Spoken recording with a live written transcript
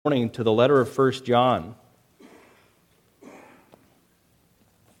Morning to the letter of 1 John.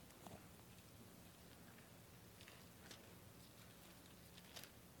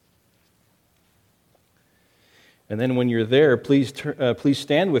 And then when you're there, please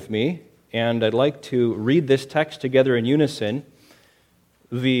stand with me, and I'd like to read this text together in unison.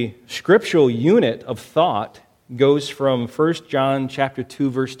 The scriptural unit of thought goes from 1 John chapter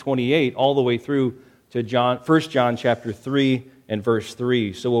 2, verse 28, all the way through to 1 John chapter 3, and verse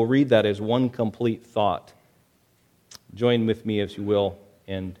 3. So we'll read that as one complete thought. Join with me, if you will,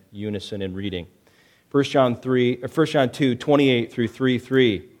 in unison in reading. 1 John 2, 28 through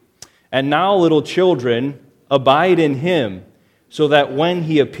 3:3. And now, little children, abide in him, so that when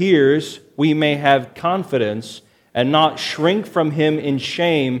he appears, we may have confidence and not shrink from him in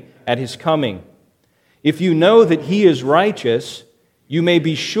shame at his coming. If you know that he is righteous, you may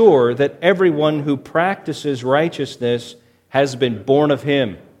be sure that everyone who practices righteousness has been born of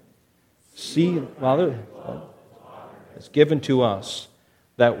him. See, Father, it's given to us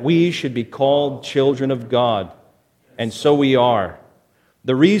that we should be called children of God, and so we are.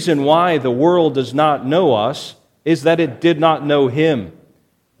 The reason why the world does not know us is that it did not know him.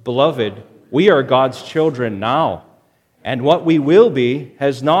 Beloved, we are God's children now, and what we will be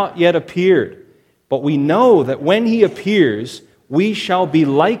has not yet appeared. But we know that when he appears, we shall be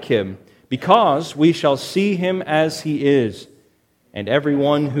like him, because we shall see him as he is. And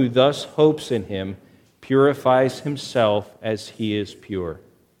everyone who thus hopes in him purifies himself as he is pure.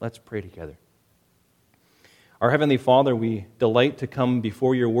 Let's pray together. Our Heavenly Father, we delight to come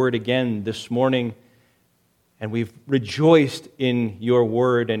before your word again this morning, and we've rejoiced in your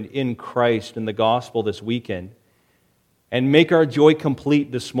word and in Christ and the gospel this weekend. And make our joy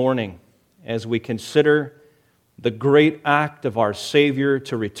complete this morning as we consider the great act of our Savior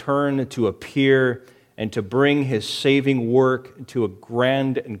to return, to appear, and to bring his saving work to a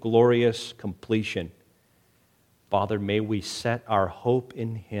grand and glorious completion. Father, may we set our hope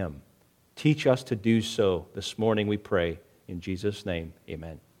in him. Teach us to do so this morning, we pray. In Jesus' name,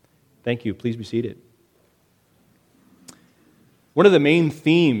 amen. Thank you. Please be seated. One of the main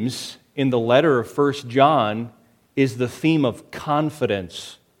themes in the letter of 1 John is the theme of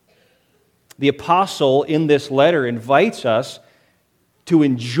confidence. The apostle in this letter invites us to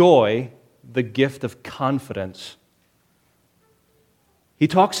enjoy the gift of confidence. He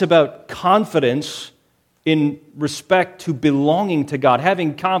talks about confidence in respect to belonging to God,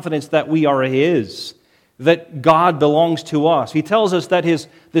 having confidence that we are his, that God belongs to us. He tells us that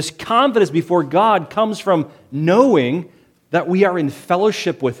this confidence before God comes from knowing that we are in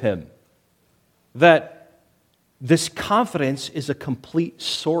fellowship with him, that this confidence is a complete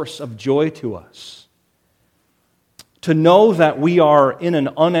source of joy to us. To know that we are in an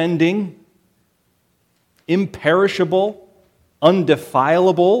unending, imperishable,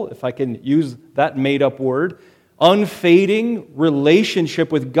 undefilable, if I can use that made-up word, unfading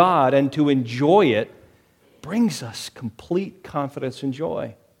relationship with God, and to enjoy it brings us complete confidence and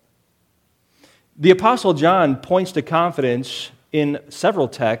joy. The Apostle John points to confidence in several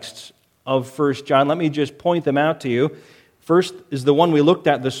texts of 1 John. Let me just point them out to you. First is the one we're looking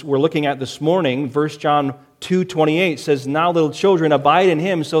at this morning. 1 John 2:28 says, "Now, little children, abide in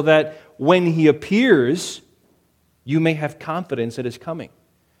him, so that when he appears, you may have confidence at his coming."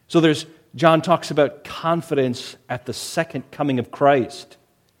 So John talks about confidence at the second coming of Christ.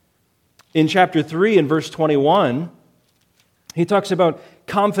 In chapter 3 and verse 21, he talks about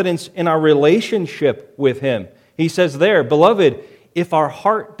confidence in our relationship with him. He says there, "Beloved, if our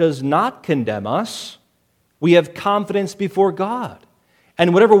heart does not condemn us, we have confidence before God.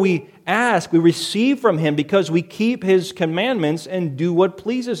 And whatever we ask, we receive from him because we keep his commandments and do what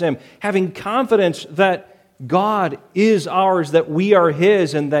pleases him." Having confidence that God is ours, that we are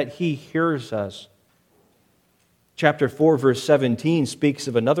his, and that he hears us. Chapter 4, verse 17 speaks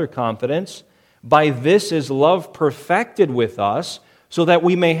of another confidence. "By this is love perfected with us, so that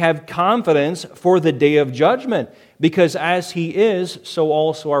we may have confidence for the day of judgment. Because as he is, so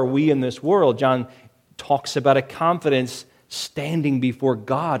also are we in this world." John talks about a confidence standing before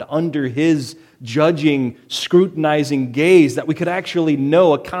God under his judging, scrutinizing gaze, that we could actually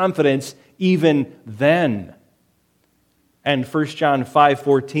know a confidence even then. And 1 John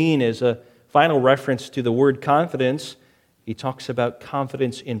 5:14 is a final reference to the word confidence. He talks about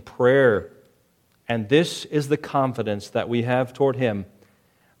confidence in prayer. And this is the confidence that we have toward him,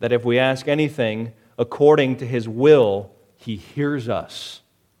 that if we ask anything according to his will, he hears us.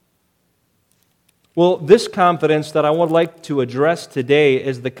 Well, this confidence that I would like to address today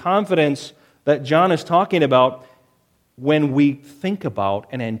is the confidence that John is talking about when we think about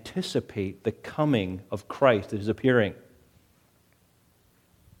and anticipate the coming of Christ, his appearing.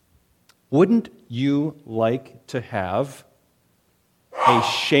 Wouldn't you like to have a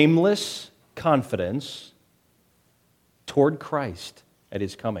shameless confidence toward Christ at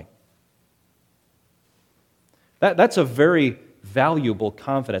His coming? That's a very valuable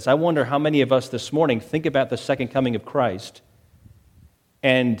confidence. I wonder how many of us this morning think about the second coming of Christ,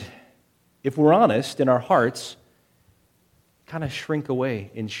 and if we're honest in our hearts, kind of shrink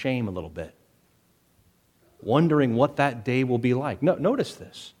away in shame a little bit, wondering what that day will be like. No, notice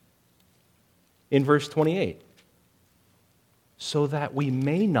this in verse 28. So that we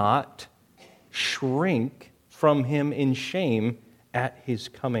may not shrink from Him in shame at His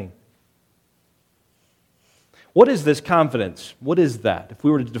coming. What is this confidence? What is that? If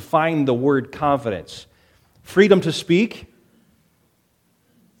we were to define the word confidence, freedom to speak,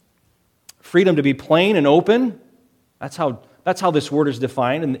 freedom to be plain and open. That's how this word is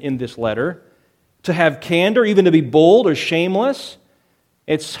defined in this letter. To have candor, even to be bold or shameless.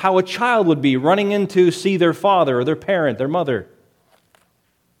 It's how a child would be running in to see their father or their parent, their mother.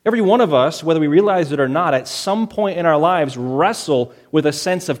 Every one of us, whether we realize it or not, at some point in our lives wrestle with a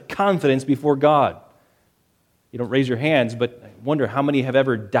sense of confidence before God. You don't raise your hands, but I wonder how many have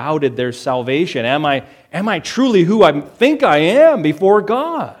ever doubted their salvation. Am I truly who I think I am before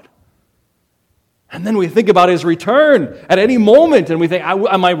God? And then we think about His return at any moment, and we think,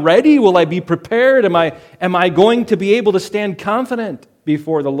 am I ready? Will I be prepared? Am I going to be able to stand confident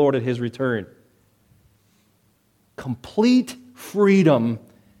before the Lord at His return? Complete freedom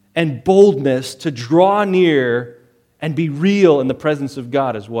and boldness to draw near and be real in the presence of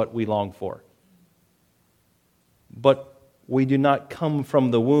God is what we long for. But we do not come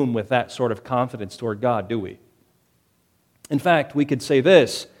from the womb with that sort of confidence toward God, do we? In fact, we could say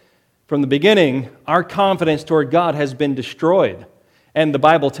this. From the beginning, our confidence toward God has been destroyed. And the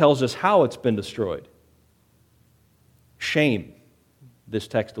Bible tells us how it's been destroyed. Shame. This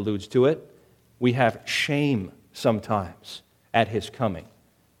text alludes to it. We have shame sometimes at His coming.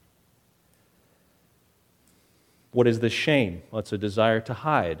 What is this shame? Well, it's a desire to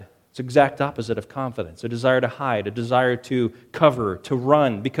hide. It's the exact opposite of confidence. A desire to hide, a desire to cover, to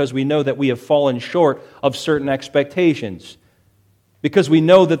run, because we know that we have fallen short of certain expectations. Because we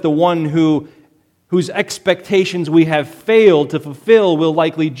know that the one whose expectations we have failed to fulfill will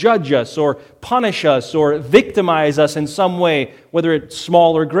likely judge us or punish us or victimize us in some way, whether it's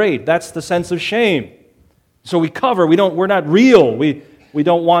small or great. That's the sense of shame. So we cover, we're not real. We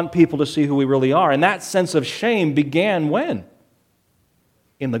don't want people to see who we really are. And that sense of shame began when?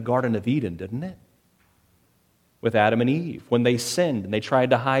 In the Garden of Eden, didn't it? With Adam and Eve, when they sinned and they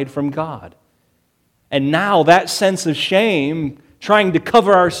tried to hide from God. And now that sense of shame, trying to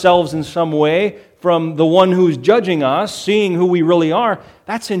cover ourselves in some way from the one who's judging us, seeing who we really are,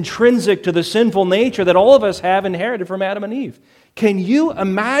 that's intrinsic to the sinful nature that all of us have inherited from Adam and Eve. Can you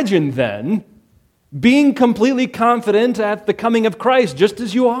imagine then being completely confident at the coming of Christ just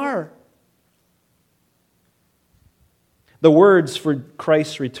as you are? The words for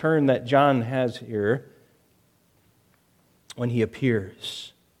Christ's return that John has here, when He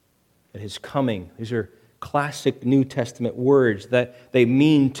appears, at His coming, these are classic New Testament words that they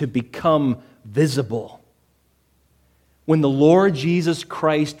mean to become visible. When the Lord Jesus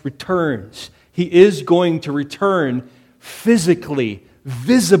Christ returns, He is going to return physically,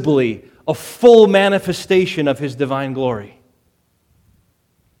 visibly, a full manifestation of His divine glory.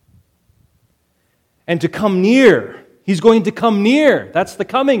 And to come near, He's going to come near. That's the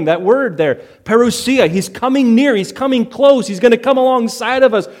coming, that word there. Parousia. He's coming near. He's coming close. He's going to come alongside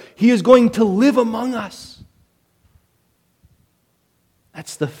of us. He is going to live among us.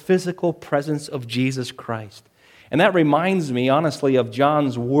 That's the physical presence of Jesus Christ. And that reminds me, honestly, of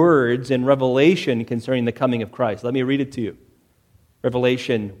John's words in Revelation concerning the coming of Christ. Let me read it to you.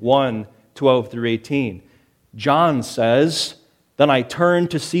 Revelation 1:12-18. John says, "Then I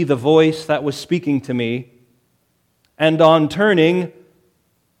turned to see the voice that was speaking to me. And on turning,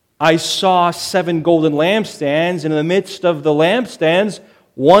 I saw 7 golden lampstands, and in the midst of the lampstands,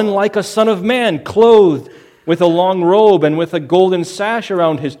 one like a son of man, clothed with a long robe and with a golden sash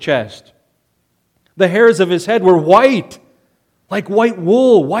around his chest. The hairs of his head were white, like white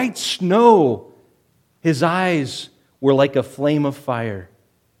wool, white snow. His eyes were like a flame of fire.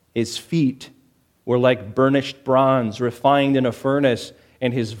 His feet were like burnished bronze, refined in a furnace,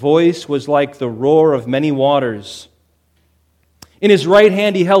 and his voice was like the roar of many waters. In his right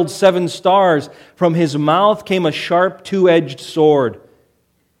hand he held 7 stars. From his mouth came a sharp 2-edged sword.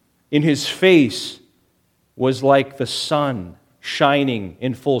 In his face was like the sun shining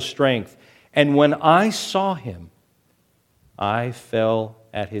in full strength. And when I saw him, I fell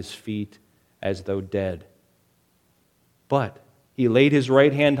at his feet as though dead. But He laid His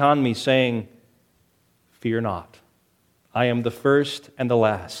right hand on me, saying, Fear not. I am the first and the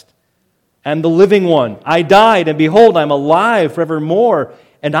last, and the living one. I died, and behold, I am alive forevermore,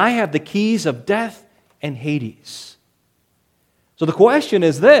 and I have the keys of death and Hades. So the question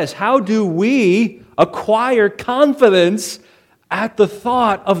is this: how do we acquire confidence at the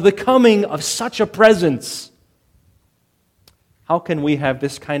thought of the coming of such a presence? How can we have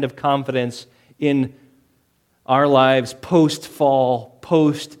this kind of confidence in our lives post-fall,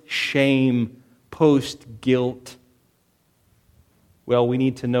 post-shame, post-guilt? Well, we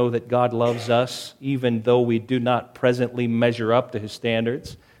need to know that God loves us even though we do not presently measure up to His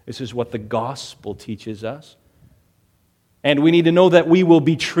standards. This is what the gospel teaches us. And we need to know that we will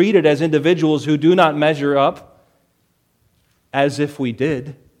be treated as individuals who do not measure up as if we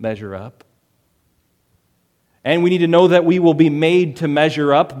did measure up. And we need to know that we will be made to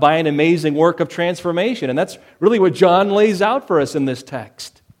measure up by an amazing work of transformation. And that's really what John lays out for us in this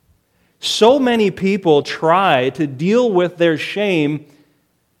text. So many people try to deal with their shame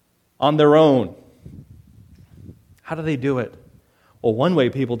on their own. How do they do it? Well, one way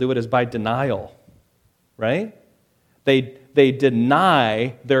people do it is by denial, right? They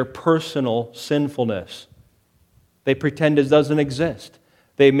deny their personal sinfulness. They pretend it doesn't exist.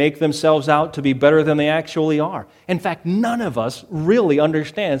 They make themselves out to be better than they actually are. In fact, none of us really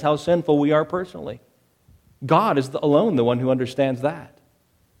understands how sinful we are personally. God is alone the one who understands that.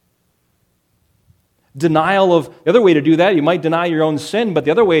 Denial of, the other way to do that, you might deny your own sin, but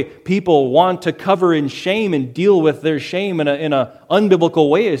the other way people want to cover in shame and deal with their shame in an unbiblical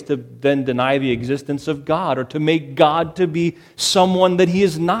way is to then deny the existence of God, or to make God to be someone that He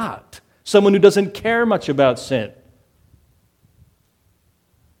is not, someone who doesn't care much about sin.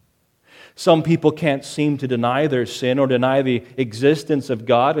 Some people can't seem to deny their sin or deny the existence of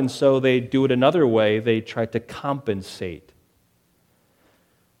God, and so they do it another way. They try to compensate.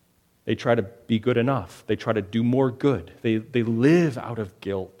 They try to be good enough. They try to do more good. They live out of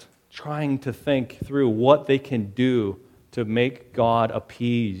guilt, trying to think through what they can do to make God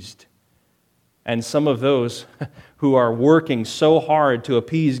appeased. And some of those who are working so hard to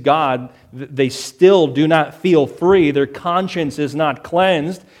appease God, they still do not feel free. Their conscience is not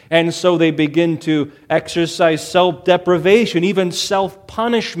cleansed. And so they begin to exercise self-deprivation, even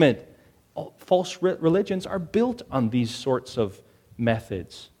self-punishment. False religions are built on these sorts of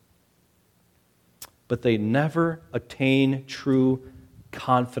methods. But they never attain true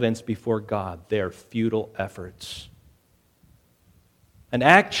confidence before God. They are futile efforts. And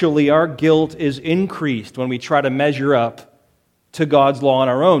actually, our guilt is increased when we try to measure up to God's law on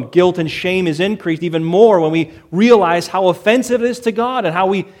our own. Guilt and shame is increased even more when we realize how offensive it is to God and how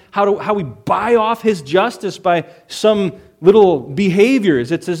we buy off His justice by some little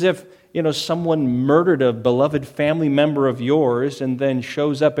behaviors. It's as if someone murdered a beloved family member of yours and then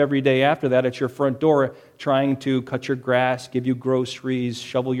shows up every day after that at your front door trying to cut your grass, give you groceries,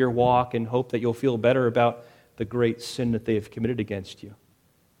 shovel your walk, and hope that you'll feel better about the great sin that they have committed against you.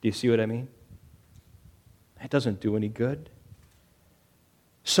 Do you see what I mean? It doesn't do any good.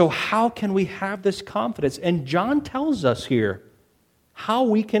 So how can we have this confidence? And John tells us here how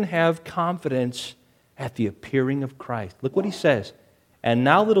we can have confidence at the appearing of Christ. Look what he says. And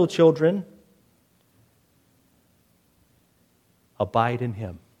now, little children, abide in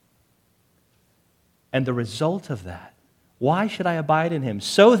Him. And the result of that, why should I abide in Him?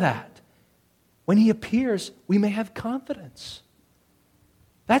 So that when He appears, we may have confidence.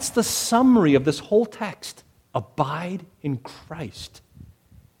 That's the summary of this whole text. Abide in Christ.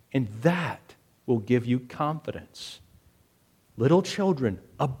 And that will give you confidence. Little children,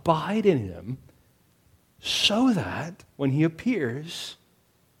 abide in Him, so that when He appears,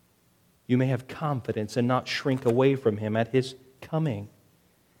 you may have confidence and not shrink away from Him at His coming.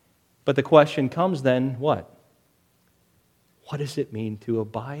 But the question comes then, what? What does it mean to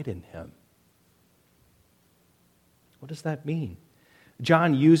abide in Him? What does that mean?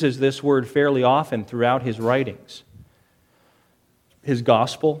 John uses this word fairly often throughout his writings. His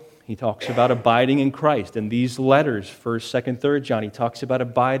gospel, he talks about abiding in Christ. In these letters, 1st, 2nd, 3rd John, he talks about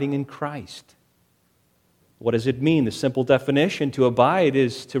abiding in Christ. What does it mean? The simple definition to abide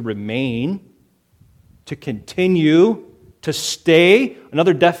is to remain, to continue, to stay.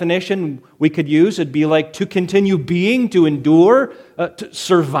 Another definition we could use would be like to continue being, to endure, to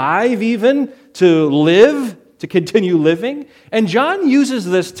survive even, to live, to continue living. And John uses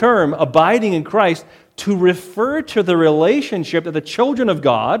this term, abiding in Christ, to refer to the relationship that the children of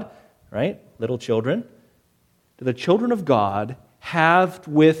God, right, little children, that the children of God have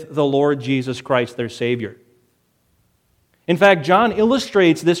with the Lord Jesus Christ, their Savior. In fact, John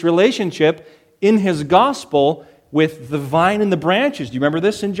illustrates this relationship in his gospel with the vine and the branches. Do you remember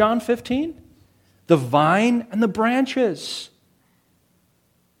this in John 15? The vine and the branches.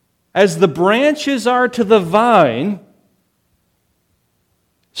 As the branches are to the vine,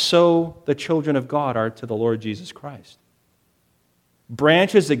 so the children of God are to the Lord Jesus Christ.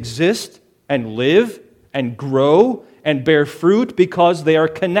 Branches exist and live and grow and bear fruit because they are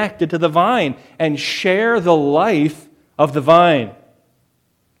connected to the vine and share the life of the vine.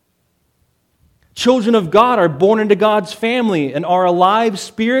 Children of God are born into God's family and are alive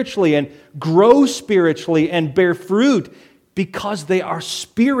spiritually and grow spiritually and bear fruit because they are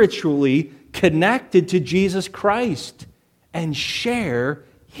spiritually connected to Jesus Christ and share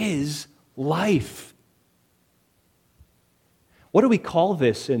His life. What do we call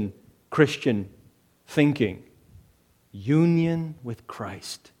this in Christian thinking? Union with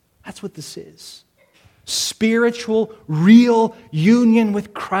Christ. That's what this is. Spiritual, real union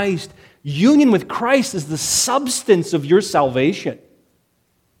with Christ. Union with Christ is the substance of your salvation.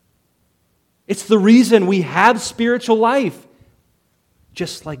 It's the reason we have spiritual life.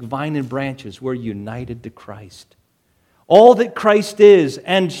 Just like vine and branches, we're united to Christ. All that Christ is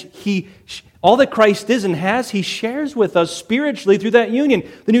and has, He shares with us spiritually through that union.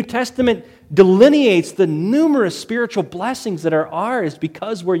 The New Testament delineates the numerous spiritual blessings that are ours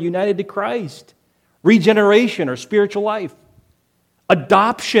because we're united to Christ. Regeneration or spiritual life.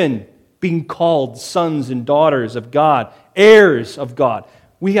 Adoption, being called sons and daughters of God, heirs of God.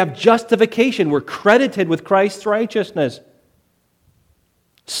 We have justification. We're credited with Christ's righteousness.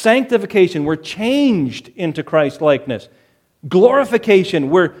 Sanctification, we're changed into Christ's likeness. Glorification,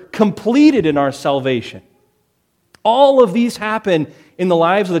 we're completed in our salvation. All of these happen in the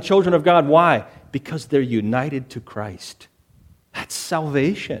lives of the children of God. Why? Because they're united to Christ. That's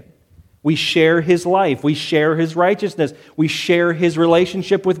salvation. We share His life. We share His righteousness. We share His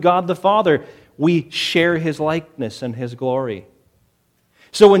relationship with God the Father. We share His likeness and His glory.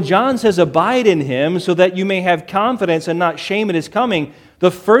 So when John says, abide in Him so that you may have confidence and not shame at His coming, the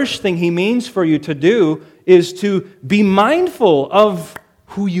first thing he means for you to do is to be mindful of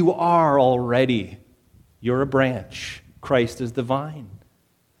who you are already. You're a branch. Christ is the vine.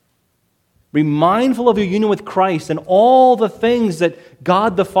 Be mindful of your union with Christ and all the things that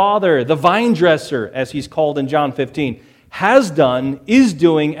God the Father, the vine dresser, as He's called in John 15, has done, is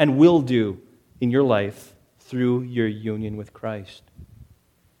doing, and will do in your life through your union with Christ.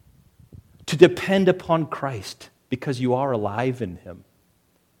 To depend upon Christ because you are alive in Him.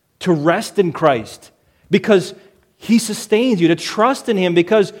 To rest in Christ because He sustains you. To trust in Him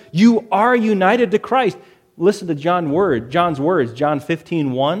because you are united to Christ. Listen to John's words, John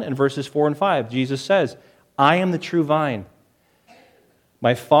 15:1 and verses 4 and 5. Jesus says, I am the true vine.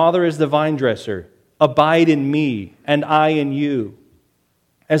 My Father is the vine dresser. Abide in me, and I in you.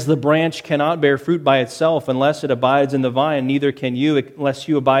 As the branch cannot bear fruit by itself unless it abides in the vine, neither can you unless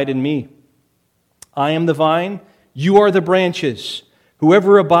you abide in me. I am the vine, you are the branches.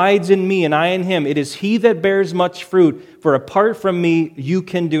 Whoever abides in me and I in him, it is he that bears much fruit, for apart from me you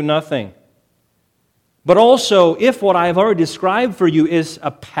can do nothing. But also, if what I have already described for you is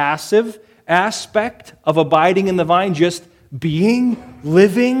a passive aspect of abiding in the vine, just being,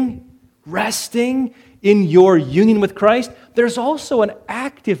 living, resting in your union with Christ, there's also an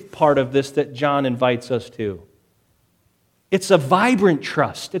active part of this that John invites us to. It's a vibrant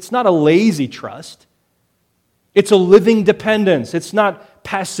trust. It's not a lazy trust. It's a living dependence. It's not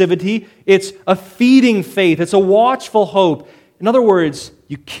passivity. It's a feeding faith. It's a watchful hope. In other words,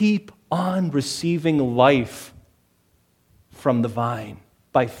 you keep on receiving life from the vine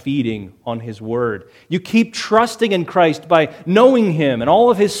by feeding on His Word. You keep trusting in Christ by knowing Him and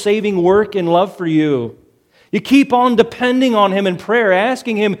all of His saving work and love for you. You keep on depending on Him in prayer,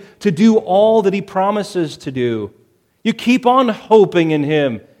 asking Him to do all that He promises to do. You keep on hoping in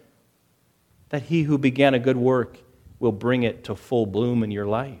Him that He who began a good work will bring it to full bloom in your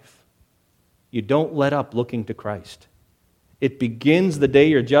life. You don't let up looking to Christ. It begins the day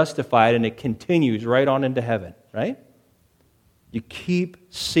you're justified and it continues right on into heaven, right? You keep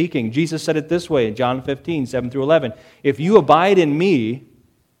seeking. Jesus said it this way in John 15, 7 through 11. If you abide in me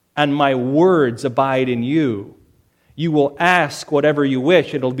and my words abide in you, you will ask whatever you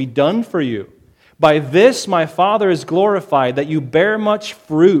wish. It'll be done for you. By this my Father is glorified, that you bear much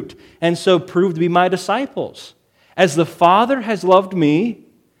fruit, and so prove to be my disciples. As the Father has loved me,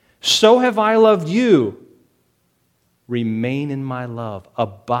 so have I loved you. Remain in my love.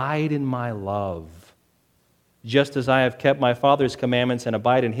 Abide in my love. Just as I have kept my Father's commandments and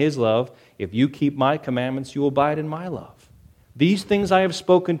abide in His love, if you keep my commandments, you will abide in my love. These things I have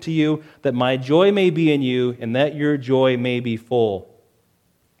spoken to you, that my joy may be in you, and that your joy may be full.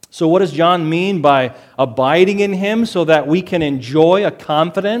 So what does John mean by abiding in Him so that we can enjoy a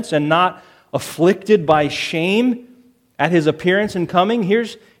confidence and not afflicted by shame at His appearance and coming?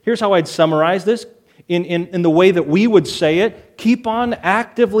 Here's how I'd summarize this in the way that we would say it. Keep on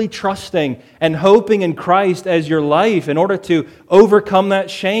actively trusting and hoping in Christ as your life in order to overcome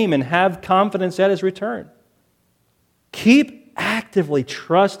that shame and have confidence at His return. Keep actively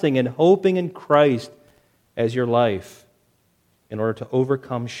trusting and hoping in Christ as your life in order to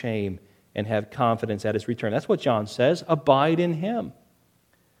overcome shame and have confidence at His return. That's what John says. Abide in Him.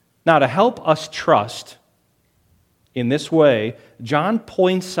 Now, to help us trust in this way, John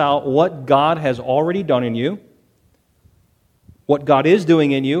points out what God has already done in you, what God is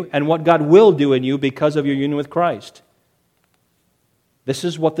doing in you, and what God will do in you because of your union with Christ. This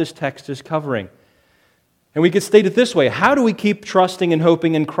is what this text is covering. And we could state it this way: how do we keep trusting and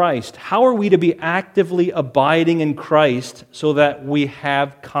hoping in Christ? How are we to be actively abiding in Christ so that we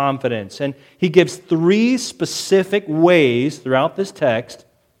have confidence? And he gives 3 specific ways throughout this text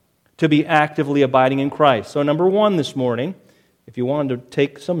to be actively abiding in Christ. So number 1 this morning, if you wanted to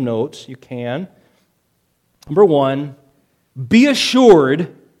take some notes, you can. Number 1, be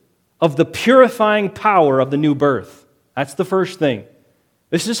assured of the purifying power of the new birth. That's the first thing.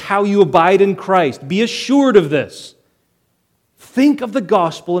 This is how you abide in Christ. Be assured of this. Think of the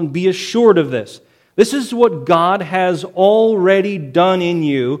gospel and be assured of this. This is what God has already done in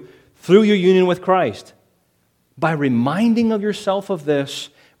you through your union with Christ. By reminding of yourself of this,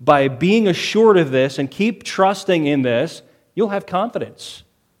 by being assured of this and keep trusting in this, you'll have confidence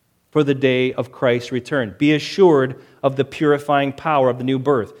for the day of Christ's return. Be assured of the purifying power of the new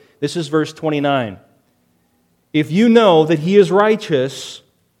birth. This is verse 29. If you know that He is righteous,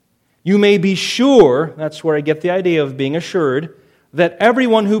 you may be sure, that's where I get the idea of being assured, that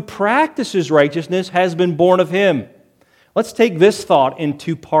everyone who practices righteousness has been born of Him. Let's take this thought in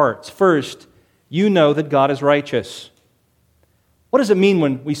 2 parts. First, you know that God is righteous. What does it mean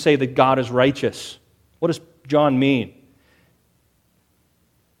when we say that God is righteous? What does John mean?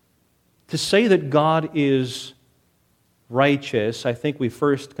 To say that God is righteous, I think we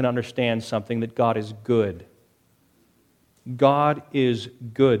first can understand something, that God is good. God is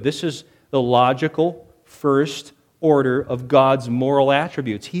good. This is the logical first order of God's moral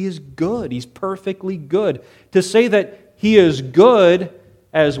attributes. He is good. He's perfectly good. To say that He is good,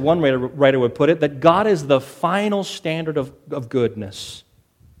 as one writer would put it, that God is the final standard of goodness.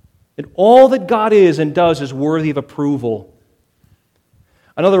 That all that God is and does is worthy of approval.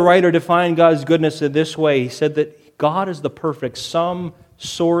 Another writer defined God's goodness in this way. He said that God is the perfect sum,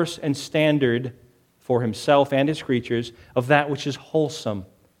 source, and standard for Himself and His creatures of that which is wholesome,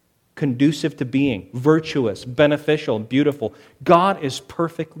 conducive to being, virtuous, beneficial, beautiful. God is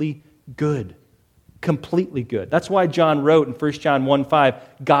perfectly good, completely good. That's why John wrote in 1 John 1:5,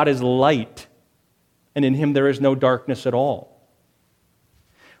 God is light, and in Him there is no darkness at all.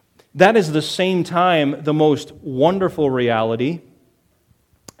 That is at the same time the most wonderful reality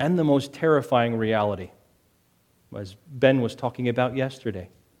and the most terrifying reality, as Ben was talking about yesterday.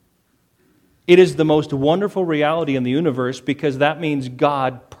 It is the most wonderful reality in the universe because that means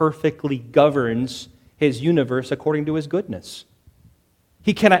God perfectly governs His universe according to His goodness.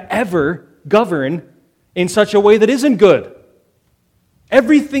 He cannot ever govern in such a way that isn't good.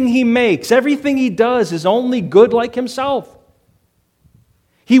 Everything He makes, everything He does is only good like Himself.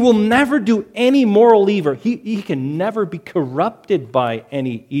 He will never do any moral evil. He can never be corrupted by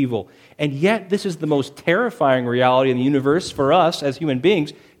any evil. And yet, this is the most terrifying reality in the universe for us as human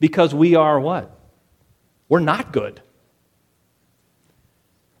beings because we are what? We're not good.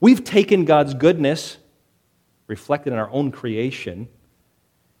 We've taken God's goodness, reflected in our own creation,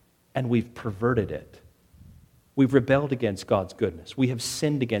 and we've perverted it. We've rebelled against God's goodness. We have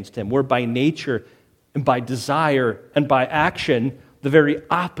sinned against Him. We're by nature and by desire and by action the very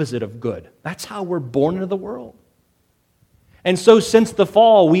opposite of good. That's how we're born into the world. And so since the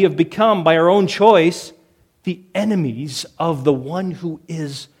fall, we have become, by our own choice, the enemies of the one who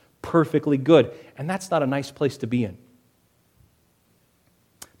is perfectly good. And that's not a nice place to be in.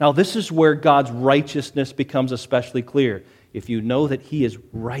 Now, this is where God's righteousness becomes especially clear. If you know that He is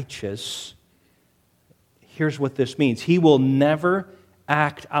righteous, here's what this means. He will never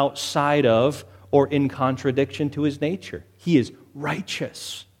act outside of or in contradiction to His nature. He is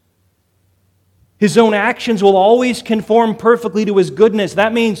righteous. His own actions will always conform perfectly to His goodness.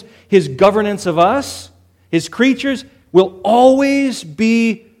 That means His governance of us, His creatures, will always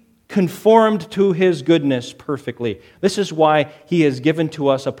be conformed to His goodness perfectly. This is why He has given to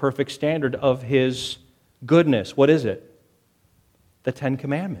us a perfect standard of His goodness. What is it? The 10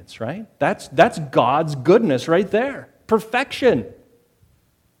 Commandments, right? That's God's goodness right there. Perfection.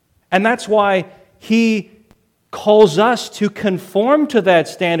 And that's why He calls us to conform to that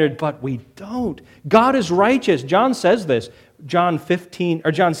standard, but we don't. God is righteous. John says this. John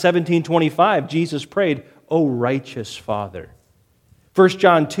 17:25, Jesus prayed, "O righteous Father." 1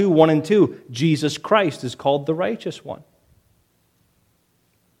 John 2:1-2, Jesus Christ is called the righteous one.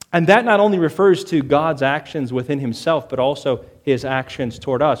 And that not only refers to God's actions within Himself, but also His actions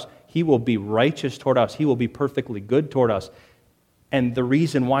toward us. He will be righteous toward us. He will be perfectly good toward us. And the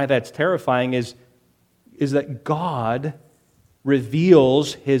reason why that's terrifying is that God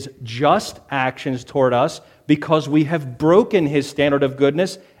reveals His just actions toward us because we have broken His standard of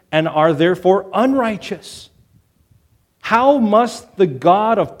goodness and are therefore unrighteous. How must the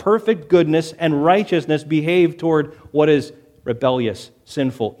God of perfect goodness and righteousness behave toward what is rebellious,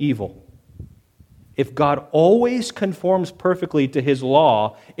 sinful, evil? If God always conforms perfectly to His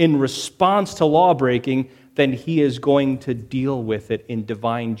law in response to law-breaking, then He is going to deal with it in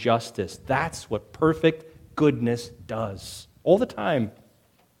divine justice. That's what perfect goodness does, all the time.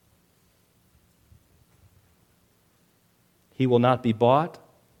 He will not be bought.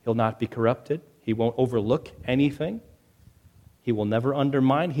 He'll not be corrupted. He won't overlook anything. He will never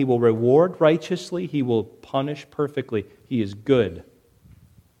undermine. He will reward righteously. He will punish perfectly. He is good.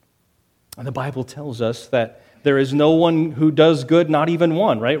 And the Bible tells us that there is no one who does good, not even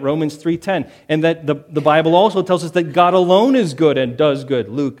one, right? Romans 3:10. And that the Bible also tells us that God alone is good and does good.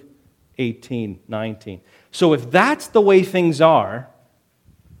 Luke 18:19. So if that's the way things are,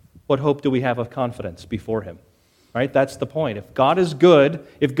 what hope do we have of confidence before Him? Right? That's the point. If God is good,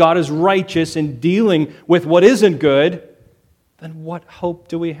 if God is righteous in dealing with what isn't good, then what hope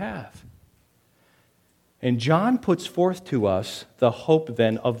do we have? And John puts forth to us the hope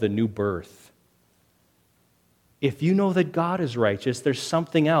then of the new birth. If you know that God is righteous, there's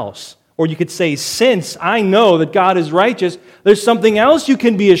something else. Or you could say, since I know that God is righteous, there's something else you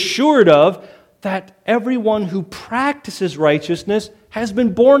can be assured of, that everyone who practices righteousness has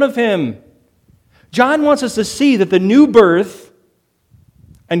been born of Him. John wants us to see that the new birth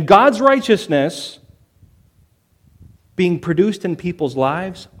and God's righteousness being produced in people's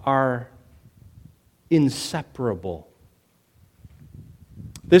lives are inseparable.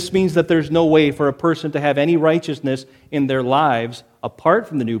 This means that there's no way for a person to have any righteousness in their lives apart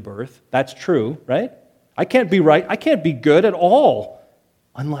from the new birth. That's true, right? I can't be right. I can't be good at all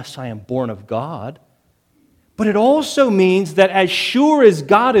unless I am born of God. But it also means that as sure as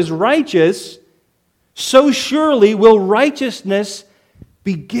God is righteous, so surely will righteousness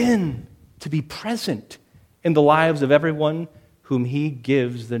begin to be present in the lives of everyone whom He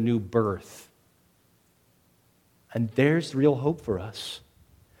gives the new birth. And there's real hope for us.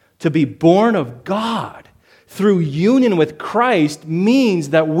 To be born of God through union with Christ means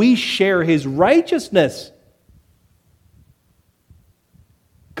that we share His righteousness.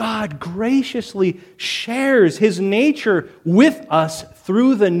 God graciously shares His nature with us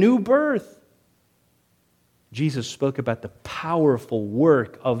through the new birth. Jesus spoke about the powerful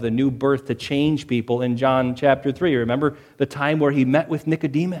work of the new birth to change people in John chapter 3. Remember the time where He met with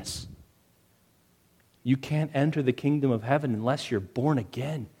Nicodemus? You can't enter the kingdom of heaven unless you're born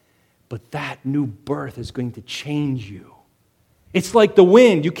again. But that new birth is going to change you. It's like the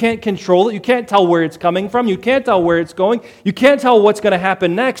wind. You can't control it. You can't tell where it's coming from. You can't tell where it's going. You can't tell what's going to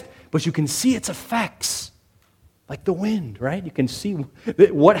happen next. But you can see its effects. Like the wind, right? You can see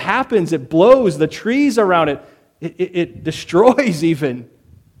what happens. It blows the trees around it. It destroys even.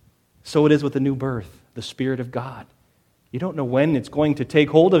 So it is with the new birth, the Spirit of God. You don't know when it's going to take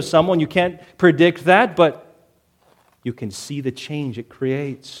hold of someone. You can't predict that, but you can see the change it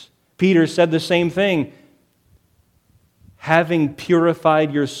creates. Peter said the same thing. Having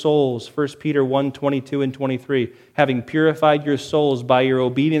purified your souls, 1 Peter 1:22 and 23, having purified your souls by your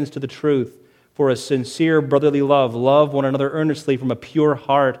obedience to the truth, for a sincere brotherly love, love one another earnestly from a pure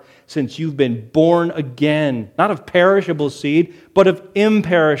heart, since you've been born again, not of perishable seed, but of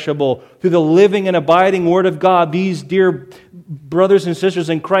imperishable, through the living and abiding Word of God. These dear brothers and sisters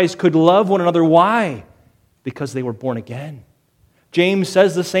in Christ could love one another. Why? Because they were born again. James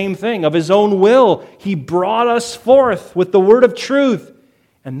says the same thing. Of His own will, He brought us forth with the word of truth.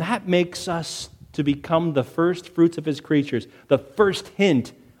 And that makes us to become the first fruits of His creatures, the first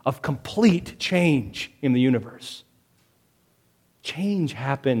hint of complete change in the universe. Change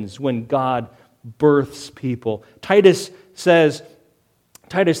happens when God births people. Titus says,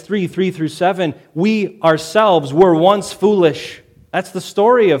 Titus 3:3-7, we ourselves were once foolish. That's the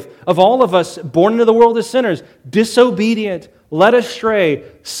story of all of us born into the world as sinners, disobedient, led astray,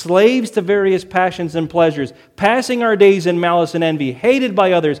 slaves to various passions and pleasures, passing our days in malice and envy, hated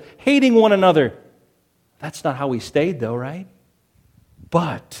by others, hating one another. That's not how we stayed though, right?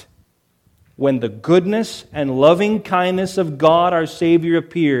 But when the goodness and loving kindness of God our Savior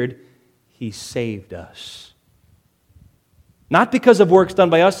appeared, He saved us. Not because of works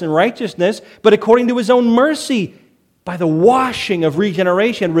done by us in righteousness, but according to His own mercy, by the washing of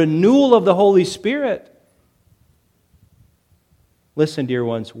regeneration, renewal of the Holy Spirit. Listen, dear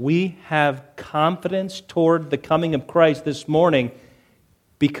ones, we have confidence toward the coming of Christ this morning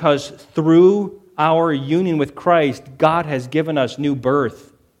because through our union with Christ, God has given us new birth.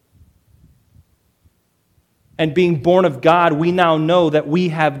 And being born of God, we now know that we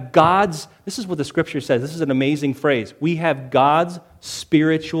have God's, this is what the Scripture says, this is an amazing phrase, we have God's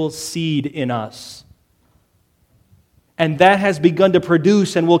spiritual seed in us. And that has begun to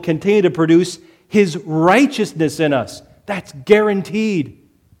produce and will continue to produce His righteousness in us. That's guaranteed.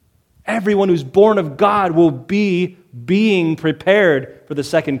 Everyone who's born of God will be being prepared for the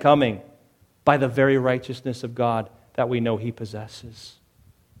second coming by the very righteousness of God that we know He possesses.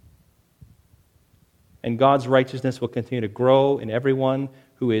 And God's righteousness will continue to grow in everyone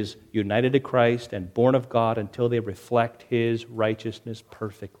who is united to Christ and born of God until they reflect His righteousness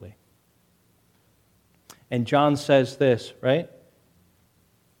perfectly. And John says this, right?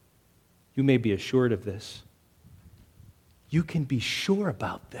 You may be assured of this. You can be sure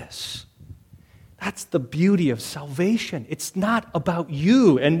about this. That's the beauty of salvation. It's not about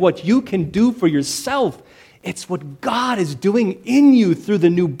you and what you can do for yourself. It's what God is doing in you through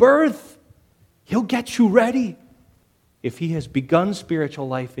the new birth. He'll get you ready. If He has begun spiritual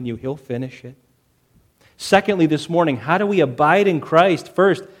life in you, He'll finish it. Secondly, this morning, how do we abide in Christ?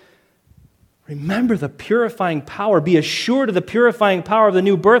 First, remember the purifying power. Be assured of the purifying power of the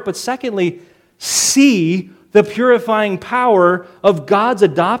new birth. But secondly, see the purifying power of God's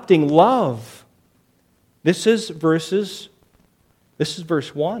adopting love. This is verse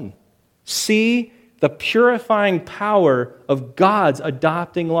 1. See the purifying power of God's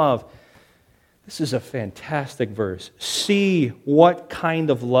adopting love. This is a fantastic verse. See what kind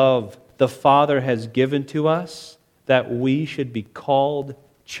of love the Father has given to us that we should be called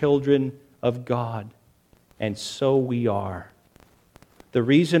children of God. And so we are. The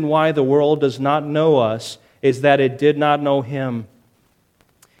reason why the world does not know us is that it did not know Him.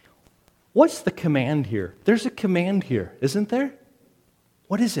 What's the command here? There's a command here, isn't there?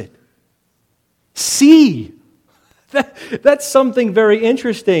 What is it? See. That's something very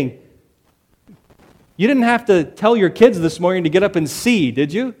interesting. You didn't have to tell your kids this morning to get up and see,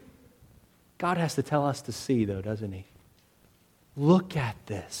 did you? God has to tell us to see, though, doesn't He? Look at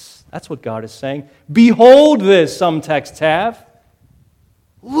this. That's what God is saying. Behold this, some texts have.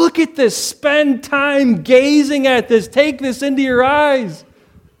 Look at this. Spend time gazing at this. Take this into your eyes.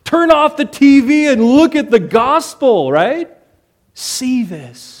 Turn off the TV and look at the gospel, right? See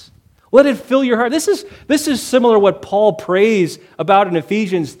this. Let it fill your heart. This is similar to what Paul prays about in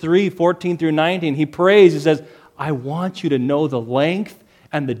Ephesians 3:14 through 19. He prays, he says, I want you to know the length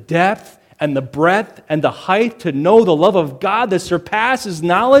and the depth and the breadth and the height, to know the love of God that surpasses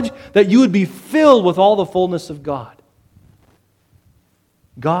knowledge, that you would be filled with all the fullness of God.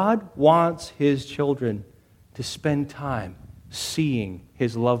 God wants His children to spend time seeing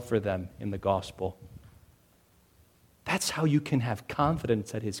His love for them in the gospel. That's how you can have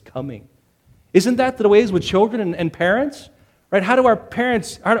confidence at His coming. Isn't that the ways with children and parents? Right? How do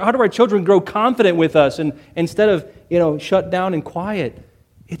our children grow confident with us and instead of, shut down and quiet?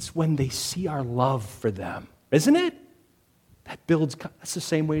 It's when they see our love for them, isn't it? That's the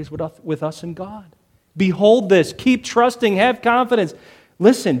same way as with us and God. Behold this, keep trusting, have confidence.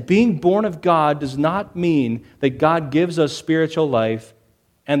 Listen, being born of God does not mean that God gives us spiritual life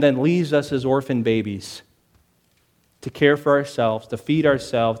and then leaves us as orphan babies to care for ourselves, to feed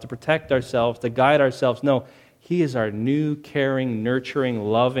ourselves, to protect ourselves, to guide ourselves. No, He is our new, caring, nurturing,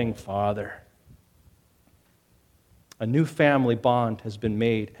 loving Father. A new family bond has been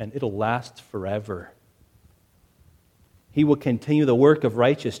made, and it'll last forever. He will continue the work of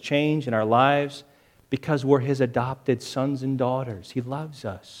righteous change in our lives because we're His adopted sons and daughters. He loves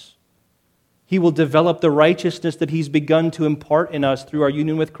us. He will develop the righteousness that He's begun to impart in us through our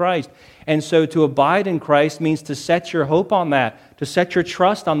union with Christ. And so to abide in Christ means to set your hope on that, to set your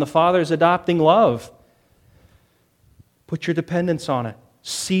trust on the Father's adopting love. Put your dependence on it.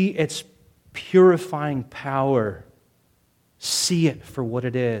 See its purifying power. See it for what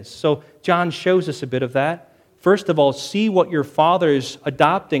it is. So John shows us a bit of that. First of all, see what your Father's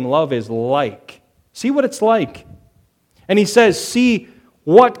adopting love is like. See what it's like. And he says, see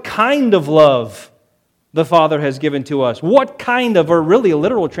what kind of love the Father has given to us. What kind of, or really a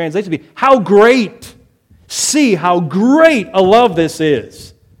literal translation would be, how great. See how great a love this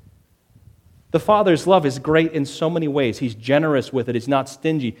is. The Father's love is great in so many ways. He's generous with it. He's not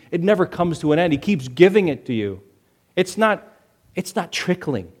stingy. It never comes to an end. He keeps giving it to you. It's not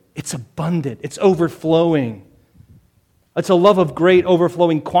trickling. It's abundant. It's overflowing. It's a love of great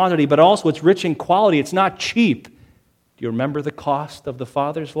overflowing quantity, but also it's rich in quality. It's not cheap. Do you remember the cost of the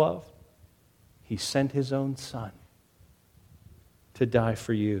Father's love? He sent His own Son to die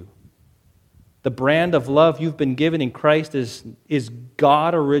for you. The brand of love you've been given in Christ is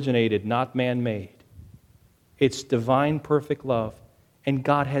God-originated, not man-made. It's divine, perfect love, and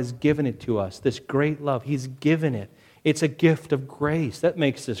God has given it to us, this great love. He's given it. It's a gift of grace. That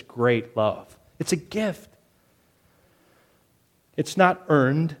makes this great love. It's a gift. It's not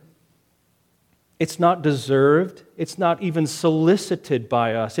earned. It's not deserved. It's not even solicited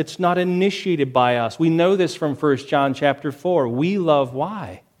by us. It's not initiated by us. We know this from 1 John chapter 4. We love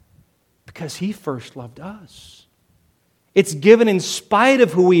why? Because He first loved us. It's given in spite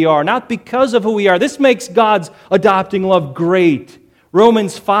of who we are, not because of who we are. This makes God's adopting love great.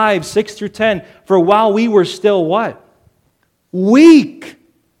 Romans 5, 6 through 10. For while we were still what? Weak.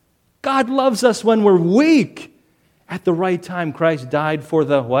 God loves us when we're weak. At the right time, Christ died for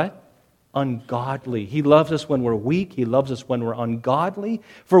the what? Ungodly. He loves us when we're weak. He loves us when we're ungodly.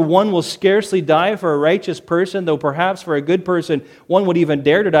 For one will scarcely die for a righteous person, though perhaps for a good person one would even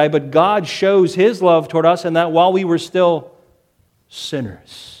dare to die. But God shows His love toward us in that while we were still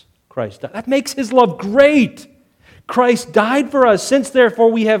sinners, Christ died. That makes His love great. Christ died for us. Since therefore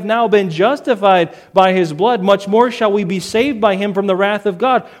we have now been justified by His blood, much more shall we be saved by Him from the wrath of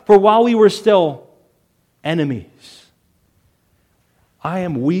God. For while we were still enemies, I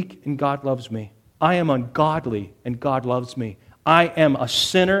am weak and God loves me. I am ungodly and God loves me. I am a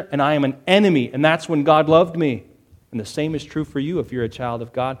sinner and I am an enemy, and that's when God loved me. And the same is true for you if you're a child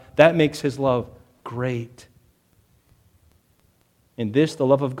of God. That makes His love great. In this, the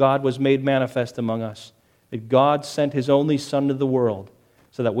love of God was made manifest among us, that God sent His only Son into the world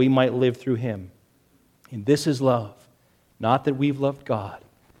so that we might live through Him. And this is love, not that we've loved God,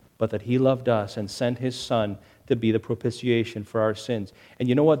 but that He loved us and sent His Son to be the propitiation for our sins. And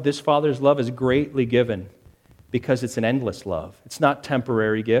you know what? This Father's love is greatly given because it's an endless love. It's not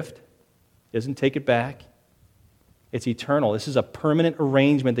temporary gift. He doesn't take it back. It's eternal. This is a permanent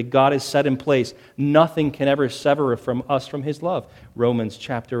arrangement that God has set in place. Nothing can ever sever from us from His love. Romans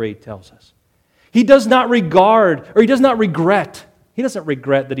chapter 8 tells us. He does not regard, or He does not regret. He doesn't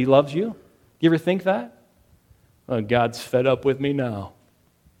regret that He loves you. You ever think that? Oh, God's fed up with me now.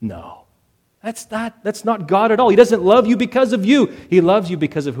 No. That's not God at all. He doesn't love you because of you. He loves you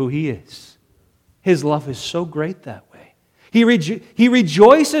because of who He is. His love is so great that way. He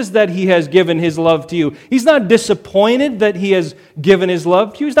rejoices that He has given His love to you. He's not disappointed that He has given His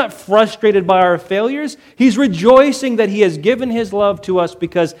love to you. He's not frustrated by our failures. He's rejoicing that He has given His love to us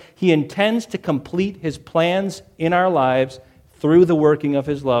because He intends to complete His plans in our lives through the working of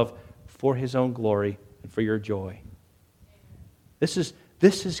His love for His own glory and for your joy. This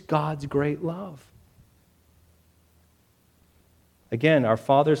is God's great love. Again, our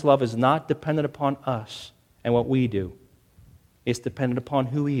Father's love is not dependent upon us and what we do. It's dependent upon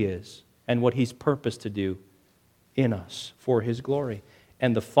who He is and what He's purposed to do in us for His glory.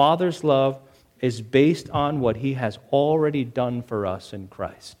 And the Father's love is based on what He has already done for us in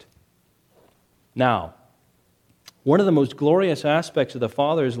Christ. Now, one of the most glorious aspects of the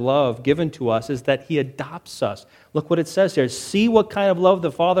Father's love given to us is that He adopts us. Look what it says here. See what kind of love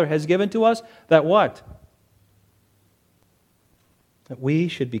the Father has given to us? That what? That we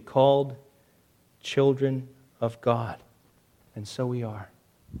should be called children of God. And so we are.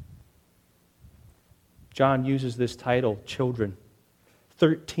 John uses this title, children,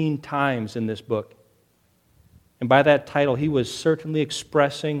 13 times in this book. And by that title, he was certainly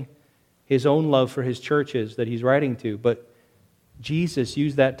expressing his own love for his churches that he's writing to. But Jesus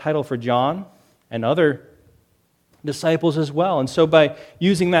used that title for John and other disciples as well. And so by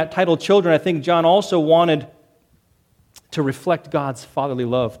using that title, children, I think John also wanted to reflect God's fatherly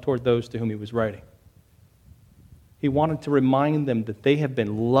love toward those to whom he was writing. He wanted to remind them that they have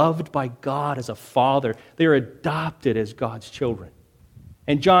been loved by God as a father. They are adopted as God's children.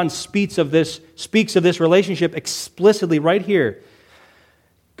 And John speaks of this relationship explicitly right here.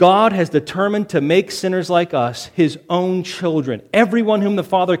 God has determined to make sinners like us His own children. Everyone whom the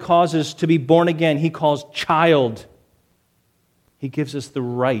Father causes to be born again, He calls child. He gives us the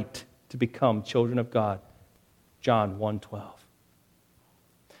right to become children of God. John 1:12.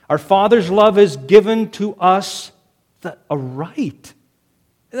 Our Father's love is given to us a right.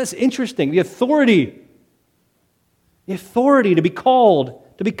 That's interesting. The authority to be called,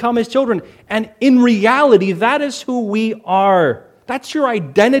 to become His children. And in reality, that is who we are. That's your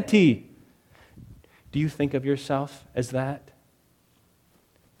identity. Do you think of yourself as that?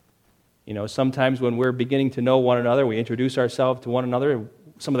 You know, sometimes when we're beginning to know one another, we introduce ourselves to one another.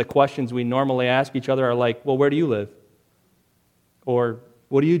 Some of the questions we normally ask each other are like, well, where do you live? Or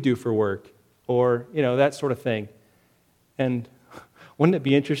what do you do for work? Or, you know, that sort of thing. And wouldn't it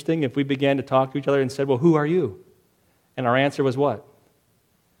be interesting if we began to talk to each other and said, well, who are you? And our answer was what?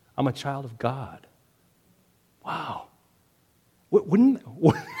 I'm a child of God. Wow. Wouldn't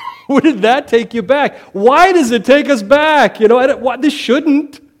that take you back? Why does it take us back? You know, this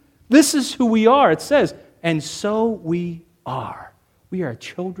shouldn't. This is who we are. It says, and so we are. We are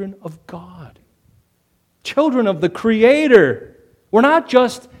children of God. Children of the Creator. We're not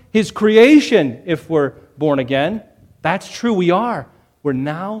just His creation if we're born again. That's true, we are. We're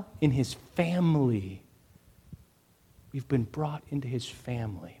now in His family. We've been brought into His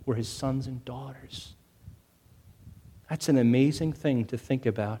family. We're His sons and daughters. That's an amazing thing to think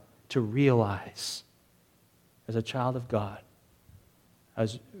about, to realize as a child of God.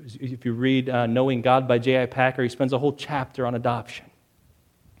 If you read Knowing God by J.I. Packer, he spends a whole chapter on adoption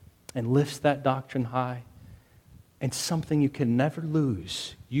and lifts that doctrine high. And something you can never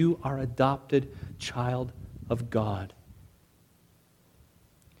lose. You are adopted child of God.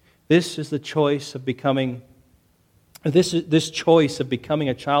 This is the choice of becoming, this choice of becoming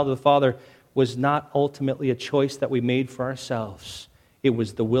a child of the Father was not ultimately a choice that we made for ourselves. It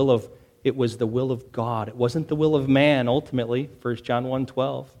was the will of God. It wasn't the will of man ultimately, 1 John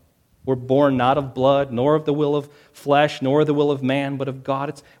 1:12. We're born not of blood, nor of the will of flesh, nor the will of man, but of God.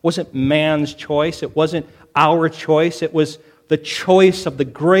 It wasn't man's choice. It wasn't our choice. It was the choice of the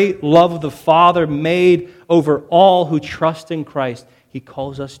great love of the Father made over all who trust in Christ. He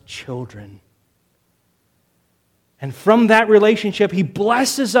calls us children. And from that relationship, He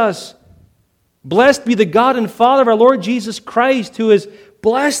blesses us. Blessed be the God and Father of our Lord Jesus Christ, who has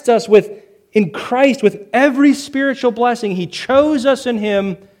blessed us in Christ with every spiritual blessing. He chose us in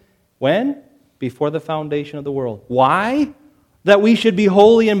Him. When? Before the foundation of the world. Why? That we should be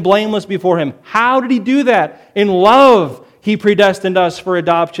holy and blameless before Him. How did He do that? In love, He predestined us for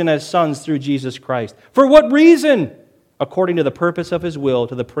adoption as sons through Jesus Christ. For what reason? According to the purpose of His will,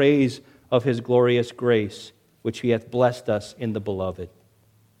 to the praise of His glorious grace, which He hath blessed us in the Beloved.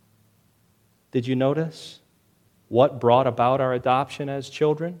 Did you notice what brought about our adoption as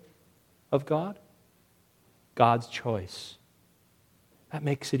children of God? God's choice. That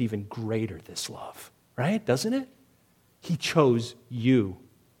makes it even greater, this love, right? Doesn't it? He chose you.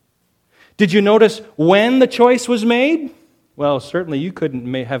 Did you notice when the choice was made? Well, certainly you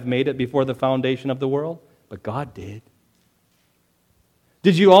couldn't have made it before the foundation of the world, but God did.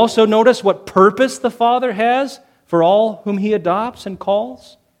 Did you also notice what purpose the Father has for all whom He adopts and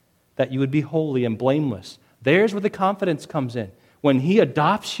calls? That you would be holy and blameless. There's where the confidence comes in. When He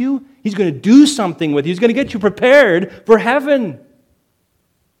adopts you, He's going to do something with you. He's going to get you prepared for heaven.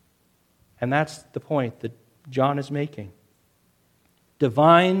 And that's the point that John is making.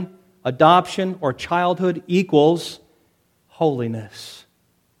 Divine adoption or childhood equals holiness,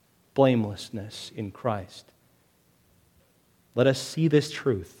 blamelessness in Christ. Let us see this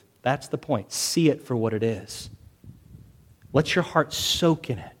truth. That's the point. See it for what it is. Let your heart soak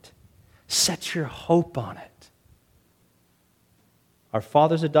in it. Set your hope on it. Our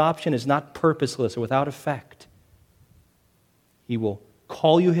Father's adoption is not purposeless or without effect. He will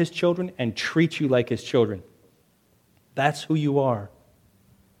call you His children and treat you like His children. That's who you are.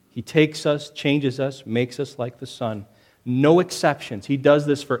 He takes us, changes us, makes us like the Son. No exceptions. He does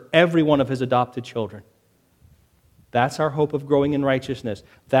this for every one of His adopted children. That's our hope of growing in righteousness.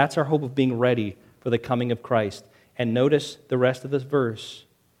 That's our hope of being ready for the coming of Christ. And notice the rest of this verse.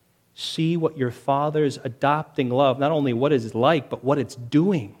 See what your Father's adopting love, not only what it's like, but what it's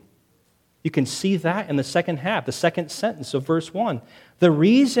doing. You can see that in the second half, the second sentence of verse 1. The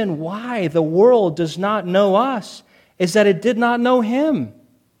reason why the world does not know us is that it did not know Him.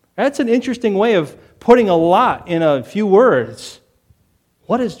 That's an interesting way of putting a lot in a few words.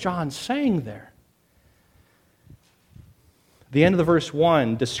 What is John saying there? The end of the verse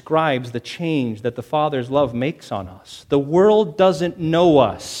 1 describes the change that the Father's love makes on us. The world doesn't know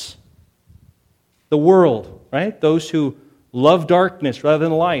us. The world, right? Those who love darkness rather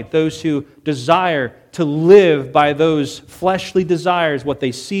than light. Those who desire to live by those fleshly desires, what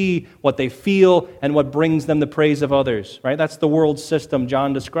they see, what they feel, and what brings them the praise of others, right? That's the world system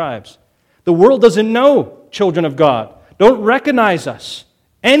John describes. The world doesn't know children of God. Don't recognize us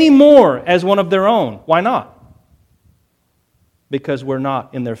anymore as one of their own. Why not? Because we're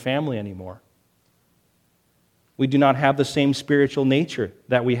not in their family anymore. We do not have the same spiritual nature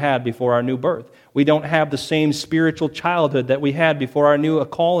that we had before our new birth. We don't have the same spiritual childhood that we had before our new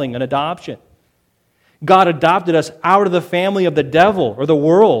calling and adoption. God adopted us out of the family of the devil, or the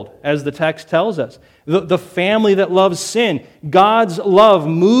world, as the text tells us. The family that loves sin. God's love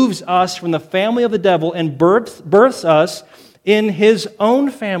moves us from the family of the devil and births us in His own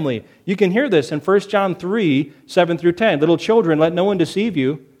family. You can hear this in 1 John 3, 7 through 10. Little children, let no one deceive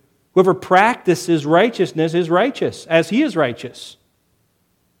you. Whoever practices righteousness is righteous, as He is righteous.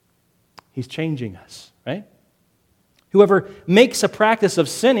 He's changing us, right? Whoever makes a practice of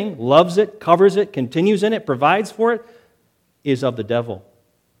sinning, loves it, covers it, continues in it, provides for it, is of the devil.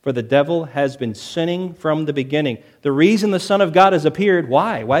 For the devil has been sinning from the beginning. The reason the Son of God has appeared,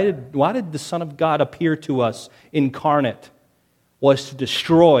 why? Why did the Son of God appear to us incarnate? Was to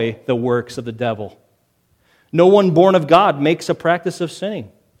destroy the works of the devil. No one born of God makes a practice of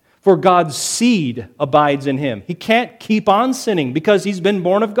sinning, for God's seed abides in him. He can't keep on sinning because he's been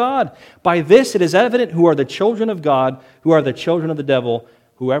born of God. By this it is evident who are the children of God, who are the children of the devil.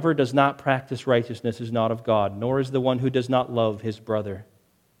 Whoever does not practice righteousness is not of God, nor is the one who does not love his brother.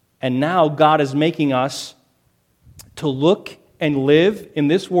 And now God is making us to look and live in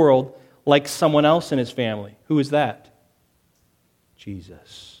this world like someone else in His family. Who is that?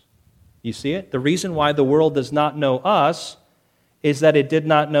 Jesus. You see it? The reason why the world does not know us is that it did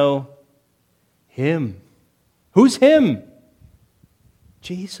not know Him. Who's Him?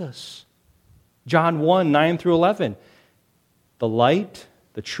 Jesus. John 1, 9 through 11. The light,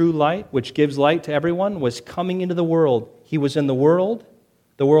 the true light, which gives light to everyone, was coming into the world. He was in the world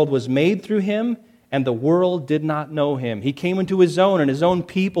was made through Him, and the world did not know Him. He came into His own, and His own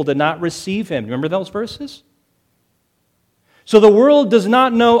people did not receive Him. Remember those verses? So the world does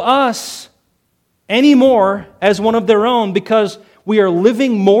not know us anymore as one of their own because we are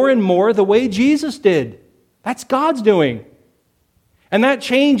living more and more the way Jesus did. That's God's doing. And that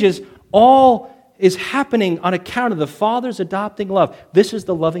change is happening on account of the Father's adopting love. This is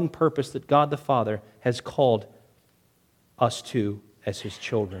the loving purpose that God the Father has called us to as His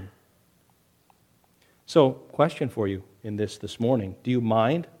children. So, question for you in this morning. Do you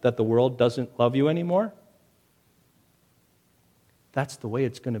mind that the world doesn't love you anymore? That's the way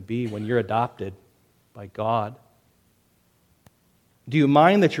it's going to be when you're adopted by God. Do you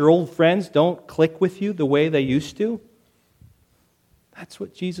mind that your old friends don't click with you the way they used to? That's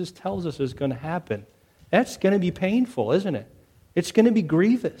what Jesus tells us is going to happen. That's going to be painful, isn't it? It's going to be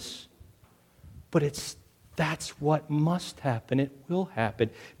grievous. But that's what must happen. It will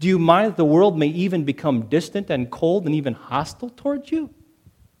happen. Do you mind that the world may even become distant and cold and even hostile towards you?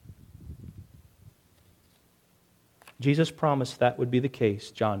 Jesus promised that would be the case.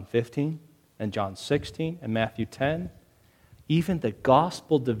 John 15 and John 16 and Matthew 10. Even the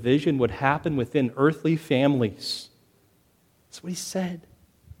gospel division would happen within earthly families. That's what He said.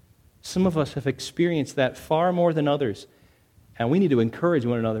 Some of us have experienced that far more than others, and we need to encourage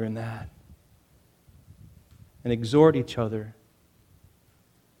one another in that and exhort each other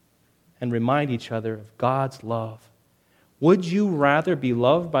and remind each other of God's love. Would you rather be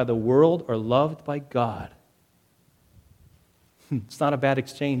loved by the world or loved by God? It's not a bad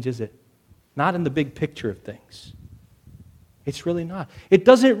exchange, is it? Not in the big picture of things. It's really not. It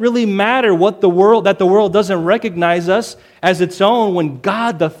doesn't really matter that the world doesn't recognize us as its own when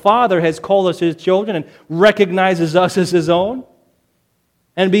God the Father has called us His children and recognizes us as His own.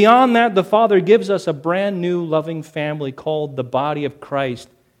 And beyond that, the Father gives us a brand new loving family called the body of Christ,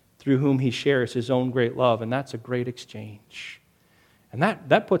 through whom He shares His own great love. And that's a great exchange. And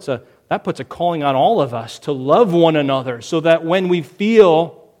that puts a calling on all of us to love one another so that when we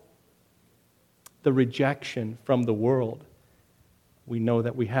feel the rejection from the world, we know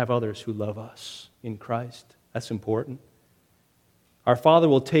that we have others who love us in Christ. That's important. Our Father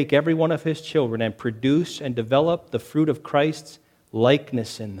will take every one of His children and produce and develop the fruit of Christ's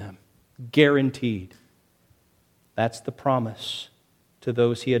likeness in them. Guaranteed. That's the promise to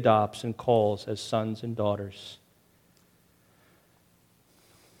those He adopts and calls as sons and daughters.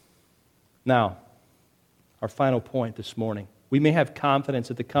 Now, our final point this morning. We may have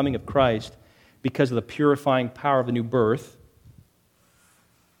confidence at the coming of Christ because of the purifying power of the new birth,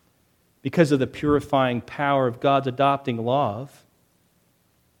 because of the purifying power of God's adopting love,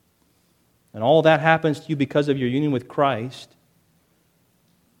 and all that happens to you because of your union with Christ.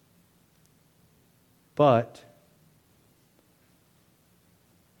 But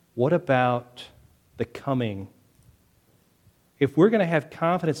what about the coming? If we're going to have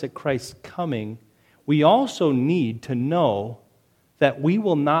confidence at Christ's coming, we also need to know that we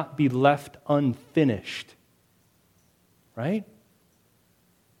will not be left unfinished. Right?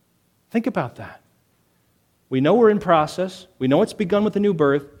 Think about that. We know we're in process. We know it's begun with the new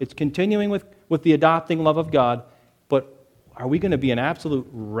birth. It's continuing with the adopting love of God. But are we going to be an absolute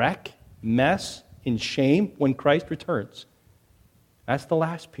wreck, mess, in shame when Christ returns. That's the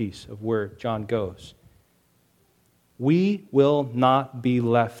last piece of where John goes. We will not be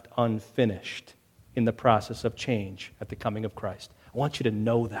left unfinished in the process of change at the coming of Christ. I want you to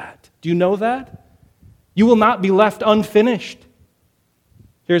know that. Do you know that? You will not be left unfinished.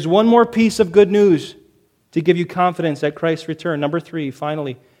 Here's one more piece of good news to give you confidence at Christ's return. Number 3,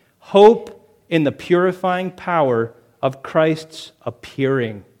 finally, hope in the purifying power of Christ's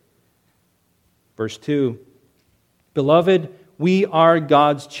appearing. Verse 2, Beloved, we are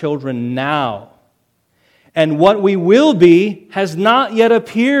God's children now, and what we will be has not yet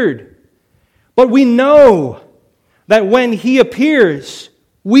appeared. But we know that when He appears,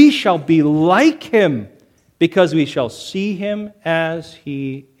 we shall be like Him, because we shall see Him as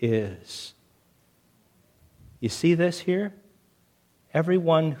He is. You see this here?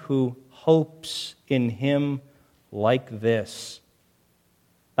 Everyone who hopes in Him like this.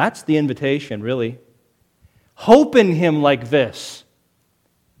 That's the invitation, really. Hope in Him like this.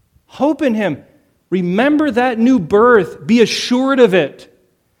 Hope in Him. Remember that new birth. Be assured of it.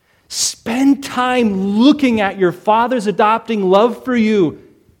 Spend time looking at your Father's adopting love for you.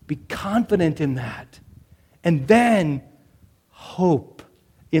 Be confident in that. And then hope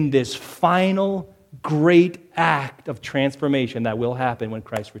in this final great act of transformation that will happen when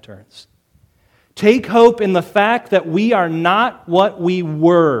Christ returns. Take hope in the fact that we are not what we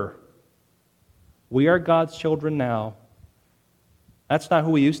were. We are God's children now. That's not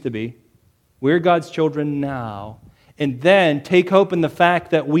who we used to be. We're God's children now. And then take hope in the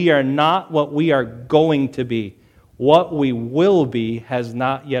fact that we are not what we are going to be. What we will be has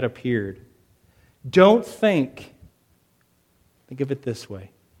not yet appeared. Don't think of it this way.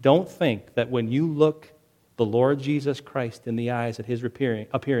 Don't think that when you look the Lord Jesus Christ in the eyes at His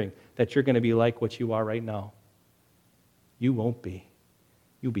appearing, that you're going to be like what you are right now. You won't be.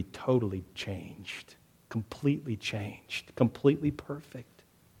 You'll be totally changed, completely perfect.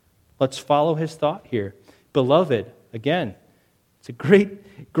 Let's follow His thought here. Beloved, again, it's a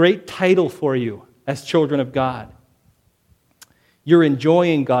great title for you as children of God. You're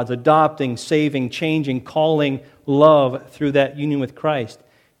enjoying God's adopting, saving, changing, calling love through that union with Christ.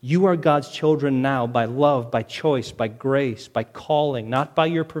 You are God's children now by love, by choice, by grace, by calling, not by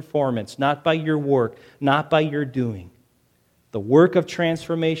your performance, not by your work, not by your doing. The work of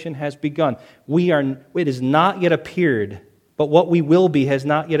transformation has begun. It has not yet appeared, but what we will be has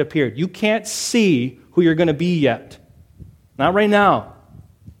not yet appeared. You can't see who you're going to be yet. Not right now.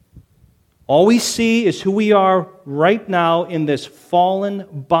 All we see is who we are right now in this fallen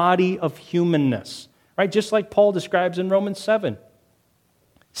body of humanness. Right? Just like Paul describes in Romans 7.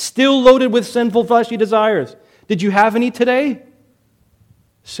 Still loaded with sinful fleshly desires. Did you have any today?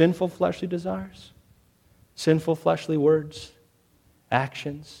 Sinful fleshly desires? Sinful fleshly words?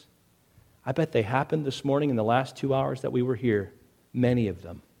 Actions? I bet they happened this morning in the last 2 hours that we were here. Many of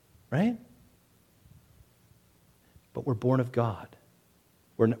them. Right? But we're born of God.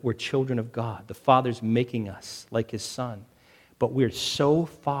 We're children of God. The Father's making us like His Son. But we're so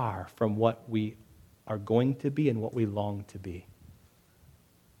far from what we are going to be and what we long to be.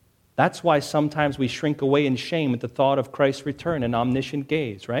 That's why sometimes we shrink away in shame at the thought of Christ's return and omniscient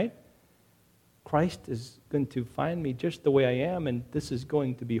gaze, right? Christ is going to find me just the way I am, and this is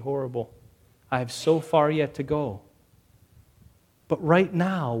going to be horrible. I have so far yet to go. But right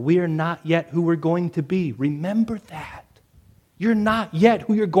now, we are not yet who we're going to be. Remember that. You're not yet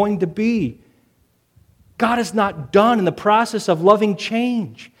who you're going to be. God is not done in the process of loving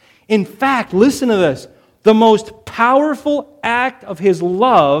change. In fact, listen to this. The most powerful act of His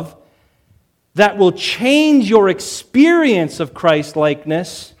love that will change your experience of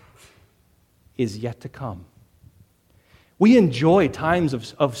Christ-likeness is yet to come. We enjoy times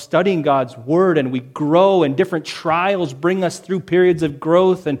of studying God's Word, and we grow, and different trials bring us through periods of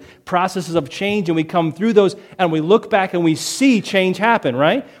growth and processes of change, and we come through those, and we look back and we see change happen,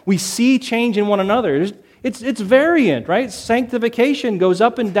 right? We see change in one another. It's variant, right? Sanctification goes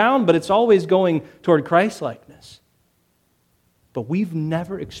up and down, but it's always going toward Christ-likeness. But we've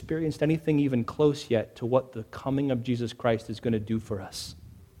never experienced anything even close yet to what the coming of Jesus Christ is going to do for us.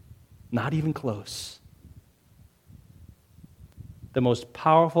 Not even close. The most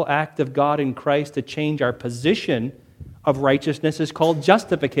powerful act of God in Christ to change our position of righteousness is called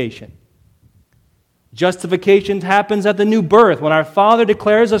justification. Justification happens at the new birth, when our Father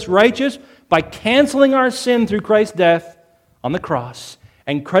declares us righteous by canceling our sin through Christ's death on the cross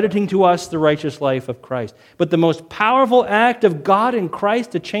and crediting to us the righteous life of Christ. But the most powerful act of God in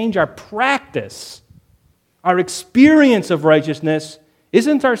Christ to change our practice, our experience of righteousness,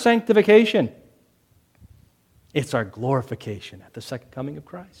 isn't our sanctification. It's our glorification at the second coming of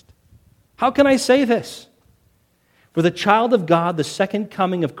Christ. How can I say this? For the child of God, the second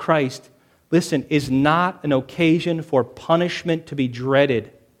coming of Christ, listen, is not an occasion for punishment to be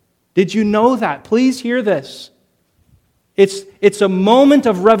dreaded. Did you know that? Please hear this. It's a moment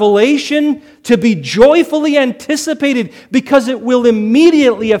of revelation to be joyfully anticipated because it will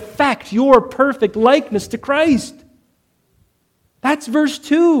immediately affect your perfect likeness to Christ. That's verse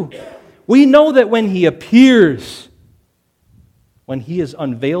 2. We know that when He appears, when He is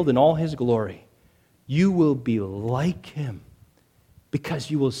unveiled in all His glory, you will be like Him because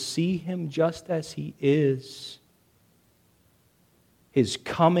you will see Him just as He is. His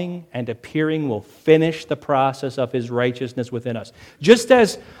coming and appearing will finish the process of His righteousness within us. Just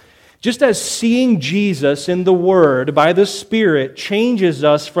as seeing Jesus in the Word by the Spirit changes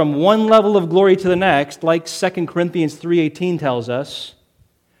us from one level of glory to the next, like 2 Corinthians 3:18 tells us,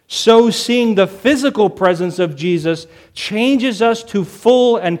 so seeing the physical presence of Jesus changes us to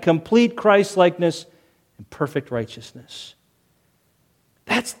full and complete Christ-likeness and perfect righteousness.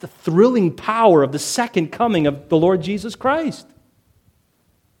 That's the thrilling power of the second coming of the Lord Jesus Christ.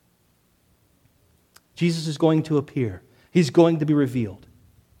 Jesus is going to appear. He's going to be revealed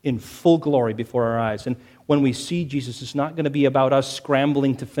in full glory before our eyes. And when we see Jesus, it's not going to be about us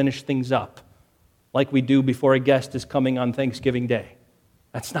scrambling to finish things up like we do before a guest is coming on Thanksgiving Day.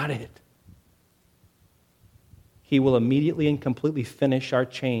 That's not it. He will immediately and completely finish our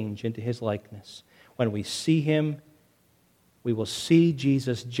change into His likeness. When we see Him, we will see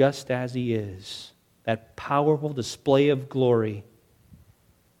Jesus just as He is. That powerful display of glory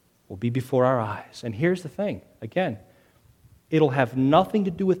will be before our eyes. And here's the thing, again, it'll have nothing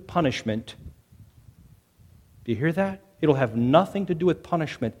to do with punishment. Do you hear that? It'll have nothing to do with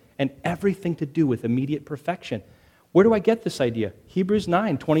punishment and everything to do with immediate perfection. Where do I get this idea? Hebrews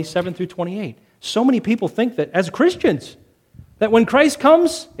 9:27 through 28. So many people think that as Christians, that when Christ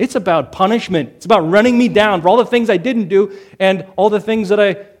comes, it's about punishment. It's about running me down for all the things I didn't do and all the things that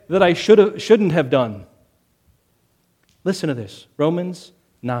I shouldn't have done. Listen to this. Romans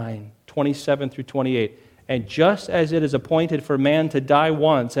 9:27 through 28. And just as it is appointed for man to die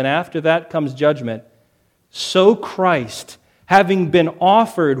once, and after that comes judgment, so Christ, having been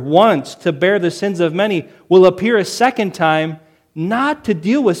offered once to bear the sins of many, will appear a second time, not to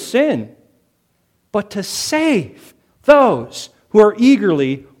deal with sin, but to save those who are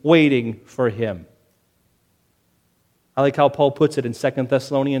eagerly waiting for Him. I like how Paul puts it in 2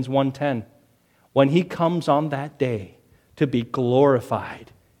 Thessalonians 1:10. When He comes on that day, to be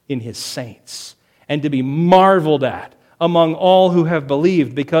glorified in His saints and to be marveled at among all who have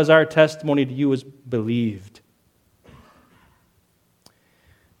believed, because our testimony to you is believed.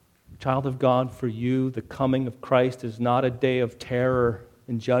 Child of God, for you, the coming of Christ is not a day of terror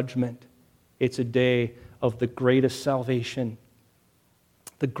and judgment. It's a day of the greatest salvation,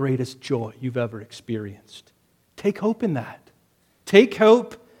 the greatest joy you've ever experienced. Take hope in that. Take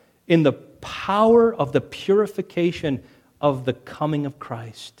hope in the power of the purification of the coming of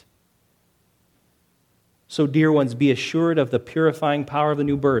Christ. So, dear ones, be assured of the purifying power of the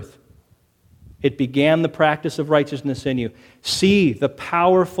new birth. It began the practice of righteousness in you. See the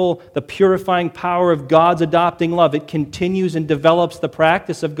purifying power of God's adopting love. It continues and develops the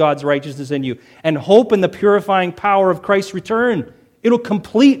practice of God's righteousness in you. And hope in the purifying power of Christ's return. It'll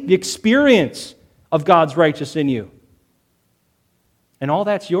complete the experience of God's righteousness in you. And all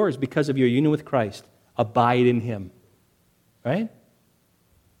that's yours because of your union with Christ. Abide in Him. Right?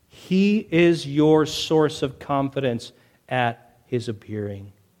 He is your source of confidence at His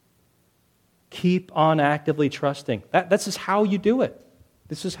appearing. Keep on actively trusting. This is how you do it.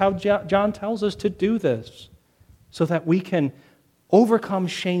 This is how John tells us to do this, so that we can overcome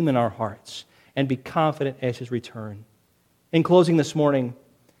shame in our hearts and be confident at His return. In closing this morning,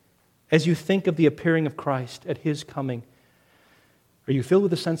 as you think of the appearing of Christ at His coming, are you filled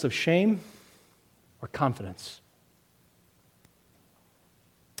with a sense of shame or confidence?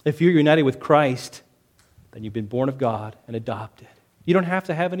 If you're united with Christ, then you've been born of God and adopted. You don't have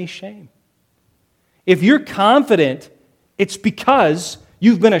to have any shame. If you're confident, it's because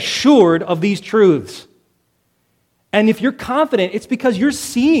you've been assured of these truths. And if you're confident, it's because you're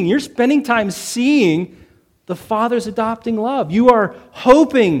spending time seeing the Father's adopting love. You are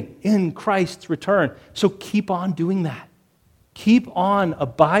hoping in Christ's return. So keep on doing that. Keep on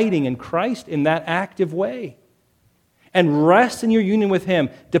abiding in Christ in that active way. And rest in your union with Him.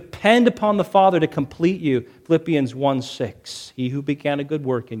 Depend upon the Father to complete you. Philippians 1:6. He who began a good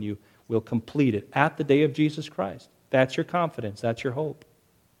work in you will complete it at the day of Jesus Christ. That's your confidence. That's your hope.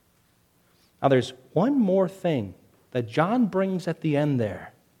 Now there's one more thing that John brings at the end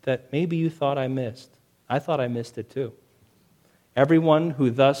there that maybe you thought I missed. I thought I missed it too. Everyone who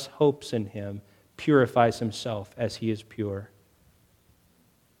thus hopes in him purifies himself as he is pure.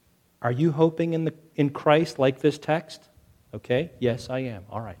 Are you hoping in Christ like this text? Okay, yes, I am.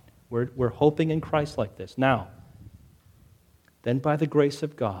 All right, we're hoping in Christ like this. Now, then by the grace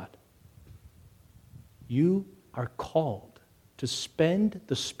of God, you are called to spend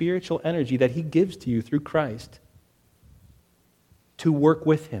the spiritual energy that he gives to you through Christ to work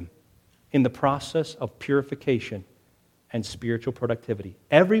with him in the process of purification and spiritual productivity.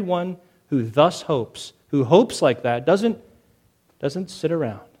 Everyone who thus hopes, who hopes like that, doesn't sit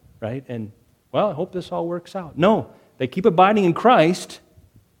around, right? And, well, I hope this all works out. No, they keep abiding in Christ,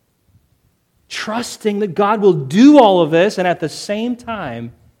 trusting that God will do all of this, and at the same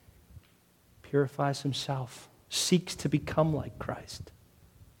time, purifies himself, seeks to become like Christ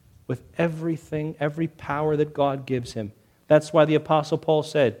with everything, every power that God gives him. That's why the Apostle Paul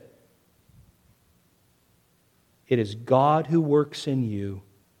said, it is God who works in you,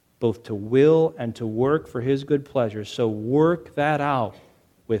 both to will and to work for his good pleasure. So work that out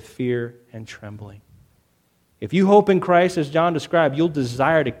with fear and trembling. If you hope in Christ, as John described, you'll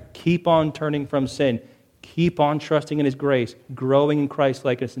desire to keep on turning from sin, keep on trusting in his grace, growing in Christ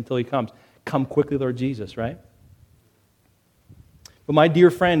likeness until he comes. Come quickly, Lord Jesus, right? But my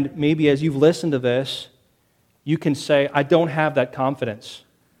dear friend, maybe as you've listened to this, you can say, I don't have that confidence.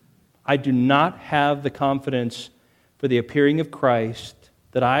 I do not have the confidence for the appearing of Christ,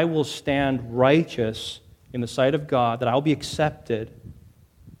 that I will stand righteous in the sight of God, that I'll be accepted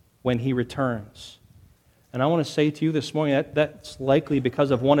when he returns. And I want to say to you this morning that's likely because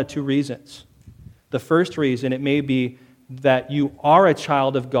of one of two reasons. The first reason, it may be that you are a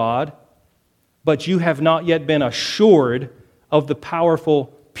child of God, but you have not yet been assured of the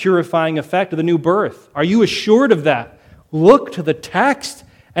powerful purifying effect of the new birth. Are you assured of that? Look to the text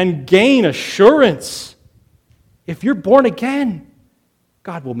and gain assurance. If you're born again,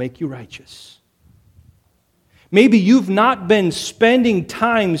 God will make you righteous. Maybe you've not been spending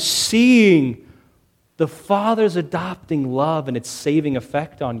time seeing the Father's adopting love and its saving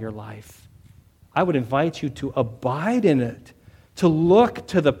effect on your life. I would invite you to abide in it, to look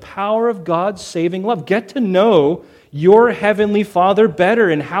to the power of God's saving love. Get to know your Heavenly Father better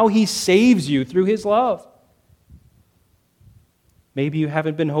and how he saves you through his love. Maybe you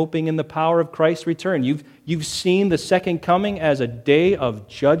haven't been hoping in the power of Christ's return. You've seen the second coming as a day of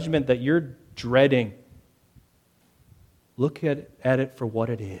judgment that you're dreading. Look at it for what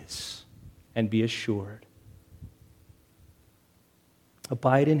it is and be assured.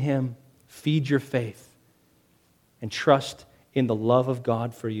 Abide in him, feed your faith, and trust in the love of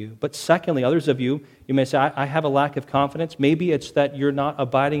God for you. But secondly, others of you may say, I have a lack of confidence. Maybe it's that you're not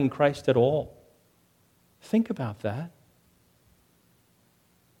abiding in Christ at all. Think about that.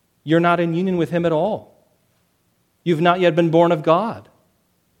 You're not in union with him at all. You've not yet been born of God.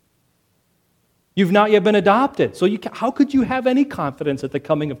 You've not yet been adopted. So how could you have any confidence at the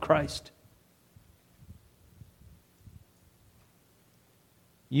coming of Christ?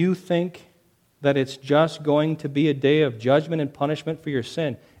 You think that it's just going to be a day of judgment and punishment for your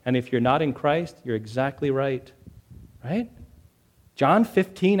sin. And if you're not in Christ, you're exactly right. Right? John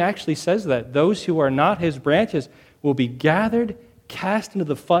 15 actually says that. Those who are not his branches will be gathered, cast into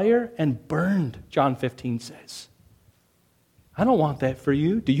the fire, and burned, John 15 says. I don't want that for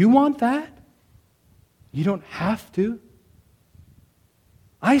you. Do you want that? You don't have to.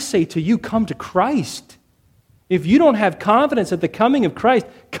 I say to you, come to Christ. If you don't have confidence at the coming of Christ,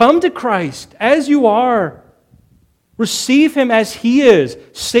 come to Christ as you are. Receive him as he is,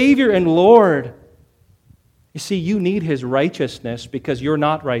 Savior and Lord. You see, you need his righteousness because you're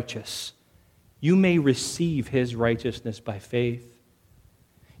not righteous. You may receive his righteousness by faith.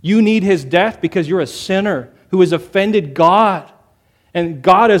 You need his death because you're a sinner who has offended God. And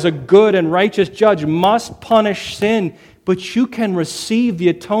God, as a good and righteous judge, must punish sin. But you can receive the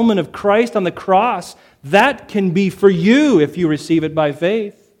atonement of Christ on the cross. That can be for you if you receive it by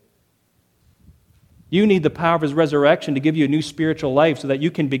faith. You need the power of his resurrection to give you a new spiritual life so that you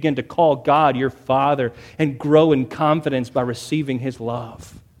can begin to call God your Father and grow in confidence by receiving his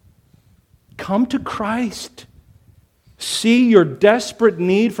love. Come to Christ. See your desperate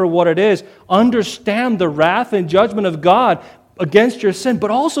need for what it is. Understand the wrath and judgment of God against your sin, but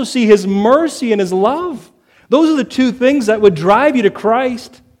also see his mercy and his love. Those are the two things that would drive you to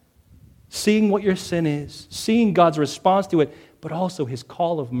Christ. Seeing what your sin is, seeing God's response to it, but also his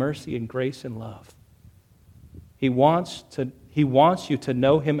call of mercy and grace and love. He wants you to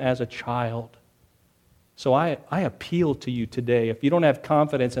know him as a child. So I appeal to you today. If you don't have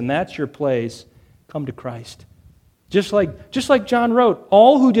confidence and that's your place, come to Christ. Just like John wrote,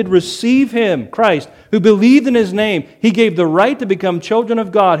 all who did receive him, Christ, who believed in his name, he gave the right to become children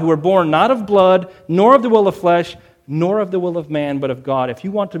of God, who were born not of blood, nor of the will of flesh, nor of the will of man, but of God. If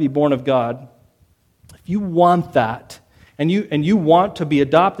you want to be born of God, if you want that, and you want to be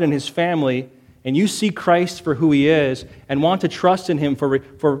adopted in his family, and you see Christ for who he is, and want to trust in him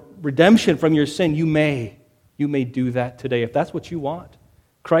for redemption from your sin, you may do that today, if that's what you want.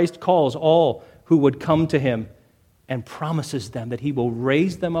 Christ calls all who would come to him and promises them that he will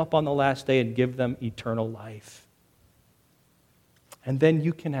raise them up on the last day and give them eternal life. And then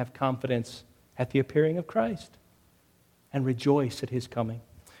you can have confidence at the appearing of Christ and rejoice at his coming.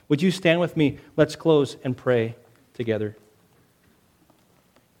 Would you stand with me? Let's close and pray together.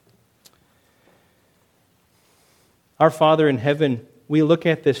 Our Father in heaven, we look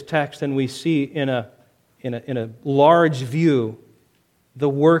at this text and we see in a large view the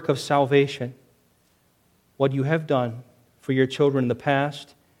work of salvation. What you have done for your children in the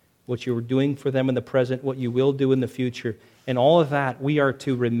past, what you are doing for them in the present, what you will do in the future. And all of that we are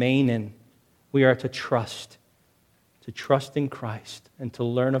to remain in. We are to trust in Christ and to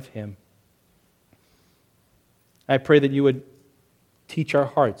learn of him. I pray that you would teach our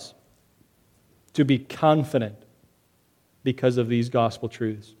hearts to be confident because of these gospel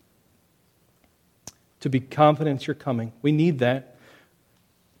truths. To be confident you're coming. We need that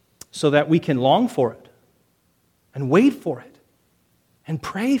so that we can long for it and wait for it and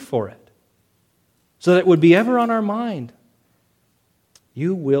pray for it so that it would be ever on our mind.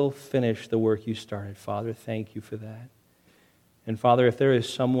 You will finish the work you started, Father. Thank you for that. And Father, if there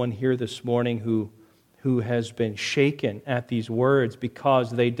is someone here this morning who has been shaken at these words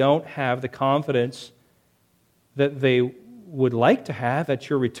because they don't have the confidence that they would like to have at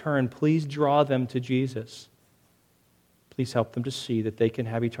your return, please draw them to Jesus. Please help them to see that they can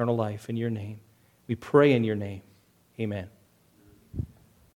have eternal life in your name. We pray in your name. Amen.